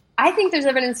think there's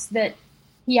evidence that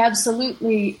he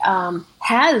absolutely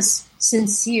has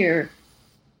sincere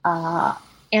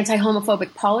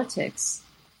anti-homophobic politics.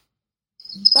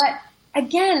 But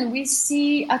again, we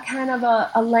see a kind of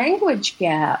a language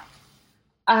gap.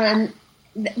 And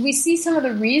we see some of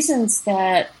the reasons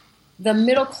that the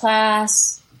middle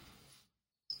class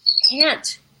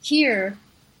can't hear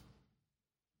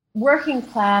working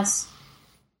class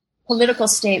political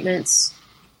statements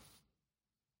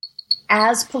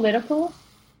as political,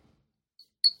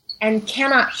 and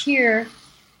cannot hear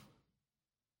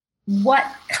what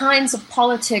kinds of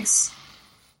politics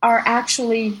are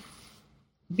actually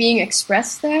being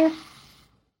expressed there.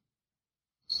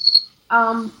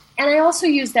 And I also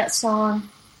use that song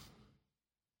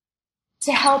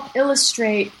to help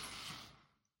illustrate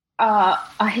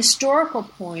a historical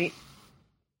point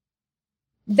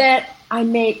that I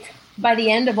make by the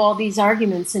end of all these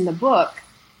arguments in the book.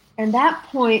 And that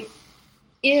point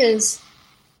is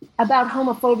about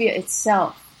homophobia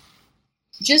itself.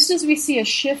 Just as we see a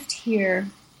shift here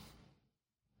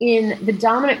in the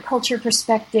dominant culture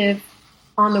perspective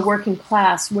on the working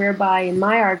class, whereby, in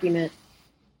my argument,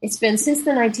 it's been since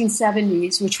the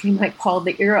 1970s, which we might call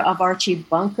the era of Archie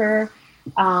Bunker,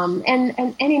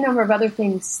 and any number of other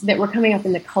things that were coming up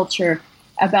in the culture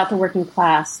about the working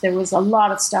class. There was a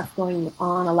lot of stuff going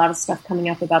on, a lot of stuff coming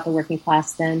up about the working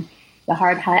class then. The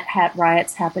hard hat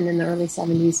riots happened in the early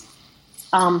 70s.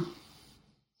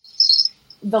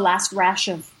 The last rash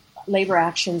of labor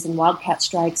actions and wildcat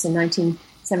strikes in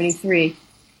 1973.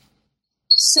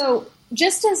 So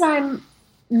just as I'm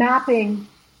mapping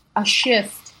a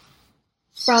shift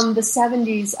from the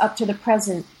 70s up to the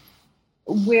present,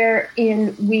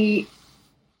 wherein we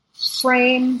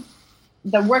frame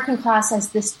the working class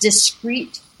as this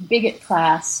discrete bigot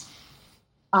class,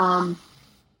 and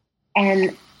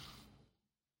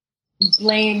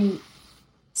blame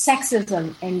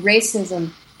sexism and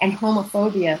racism and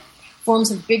homophobia,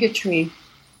 forms of bigotry,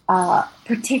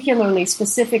 particularly,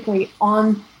 specifically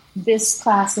on this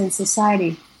class in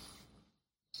society.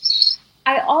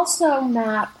 I also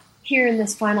map here in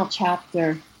this final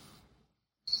chapter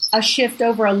a shift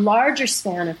over a larger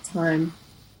span of time,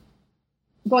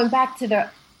 going back to the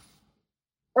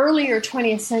earlier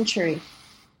 20th century.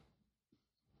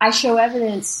 I show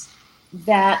evidence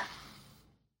that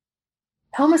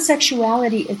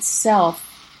homosexuality itself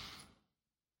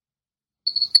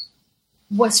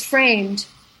was framed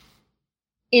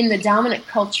in the dominant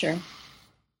culture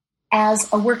as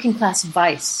a working class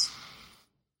vice.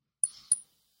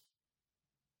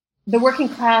 The working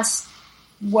class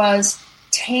was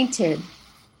tainted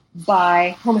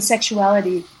by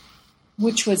homosexuality,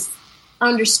 which was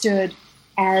understood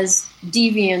as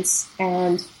deviance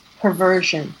and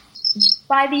perversion.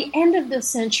 By the end of the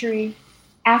century,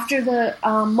 after the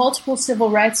multiple civil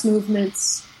rights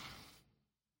movements,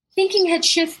 thinking had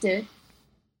shifted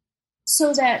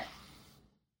so that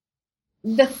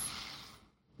the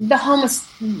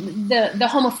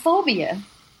homophobia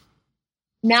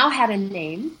now had a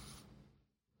name.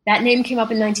 That name came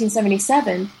up in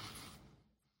 1977.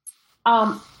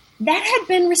 That had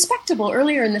been respectable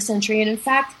earlier in the century, and in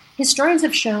fact, historians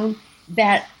have shown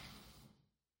that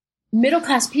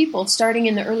middle-class people, starting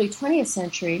in the early 20th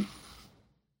century,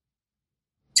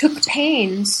 took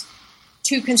pains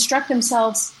to construct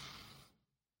themselves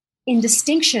in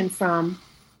distinction from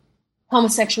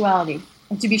homosexuality,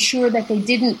 and to be sure that they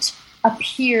didn't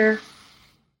appear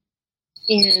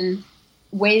in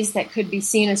ways that could be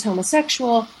seen as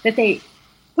homosexual, that they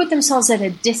put themselves at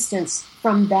a distance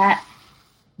from that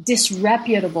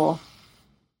disreputable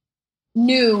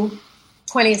new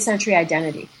 20th century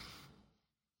identity.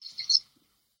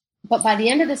 But by the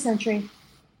end of the century,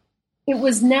 it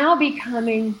was now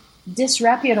becoming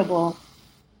disreputable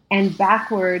and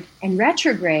backward and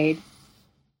retrograde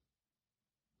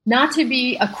not to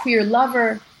be a queer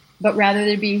lover, but rather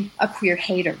to be a queer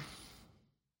hater.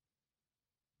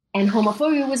 And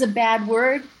homophobia was a bad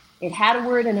word. It had a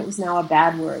word, and it was now a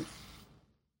bad word.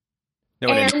 No,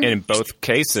 and in both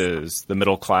cases, the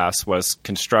middle class was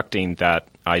constructing that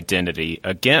identity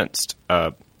against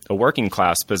a working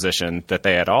class position that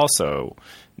they had also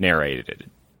narrated.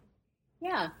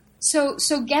 Yeah. So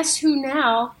guess who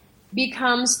now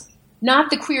becomes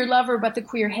not the queer lover, but the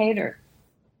queer hater,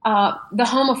 the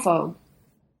homophobe.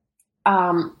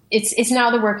 It's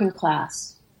now the working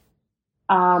class.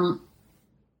 And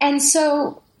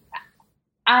so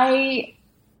I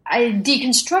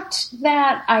deconstruct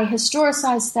that, I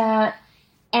historicize that,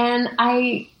 and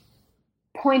I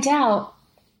point out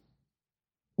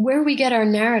where we get our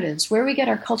narratives, where we get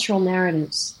our cultural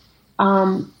narratives.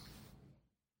 From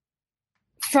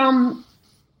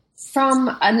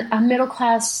a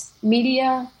middle-class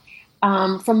media,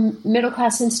 from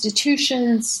middle-class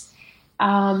institutions,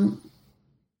 and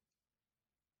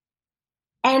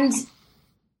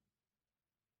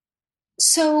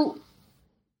So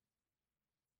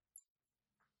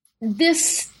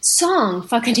this song,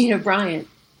 Fuck Anita Bryant,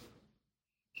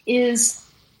 is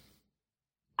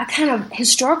a kind of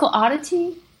historical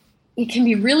oddity. It can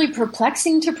be really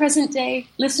perplexing to present day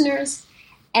listeners,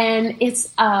 and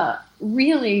it's a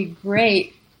really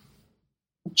great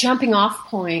jumping off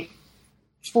point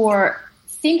for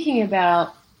thinking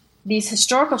about these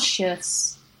historical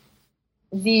shifts,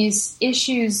 these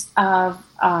issues of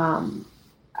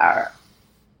our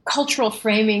cultural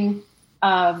framing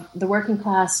of the working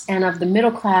class and of the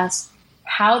middle class,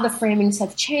 how the framings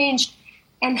have changed,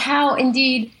 and how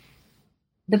indeed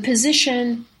the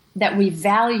position that we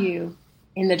value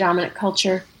in the dominant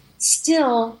culture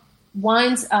still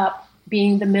winds up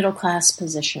being the middle class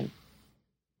position,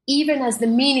 even as the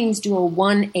meanings do a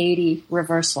 180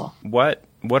 reversal. What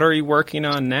are you working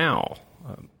on now?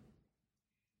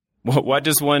 What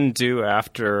does one do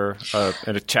after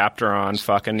a chapter on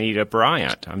Fuck Anita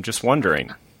Bryant? I'm just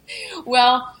wondering.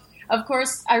 Well, of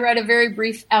course, I write a very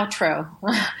brief outro,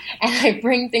 and I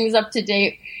bring things up to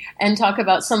date and talk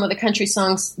about some of the country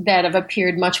songs that have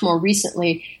appeared much more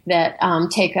recently that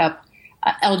take up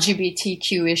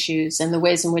LGBTQ issues and the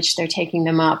ways in which they're taking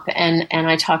them up. And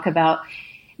I talk about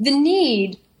the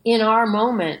need in our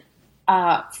moment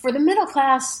for the middle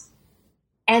class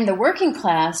and the working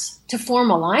class to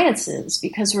form alliances,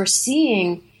 because we're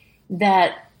seeing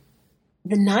that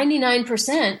the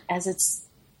 99%, as it's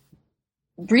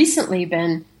recently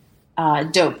been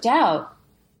doped out,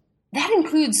 that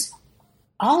includes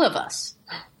all of us.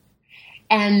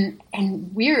 And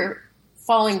we're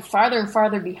falling farther and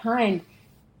farther behind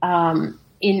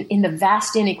in the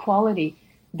vast inequality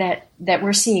that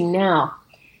we're seeing now.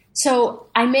 So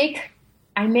I make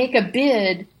a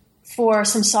bid for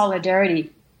some solidarity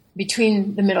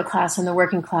between the middle class and the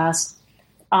working class.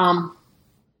 And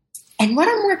what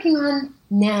I'm working on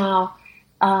now,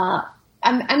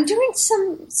 I'm doing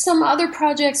some other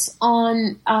projects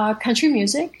on country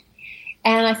music,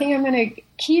 and I think I'm going to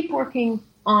keep working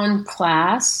on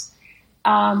class.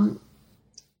 I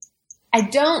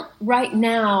don't right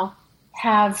now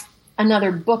have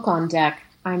another book on deck.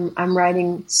 I'm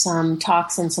writing some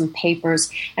talks and some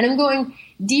papers, and I'm going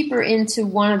deeper into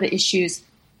one of the issues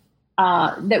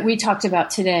that we talked about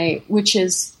today, which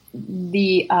is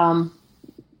the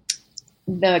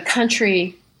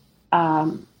country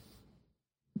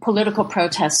political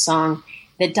protest song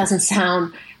that doesn't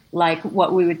sound like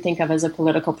what we would think of as a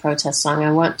political protest song.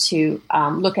 I want to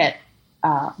look at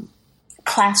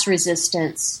class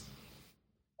resistance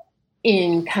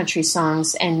in country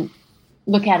songs and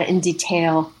look at it in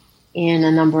detail in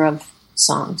a number of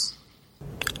songs.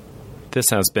 This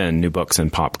has been New Books in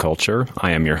Pop Culture.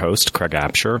 I am your host, Craig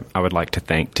Absher. I would like to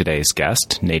thank today's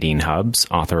guest, Nadine Hubbs,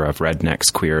 author of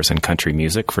Rednecks, Queers, and Country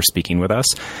Music, for speaking with us.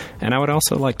 And I would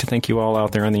also like to thank you all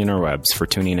out there on the interwebs for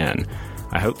tuning in.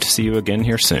 I hope to see you again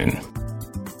here soon.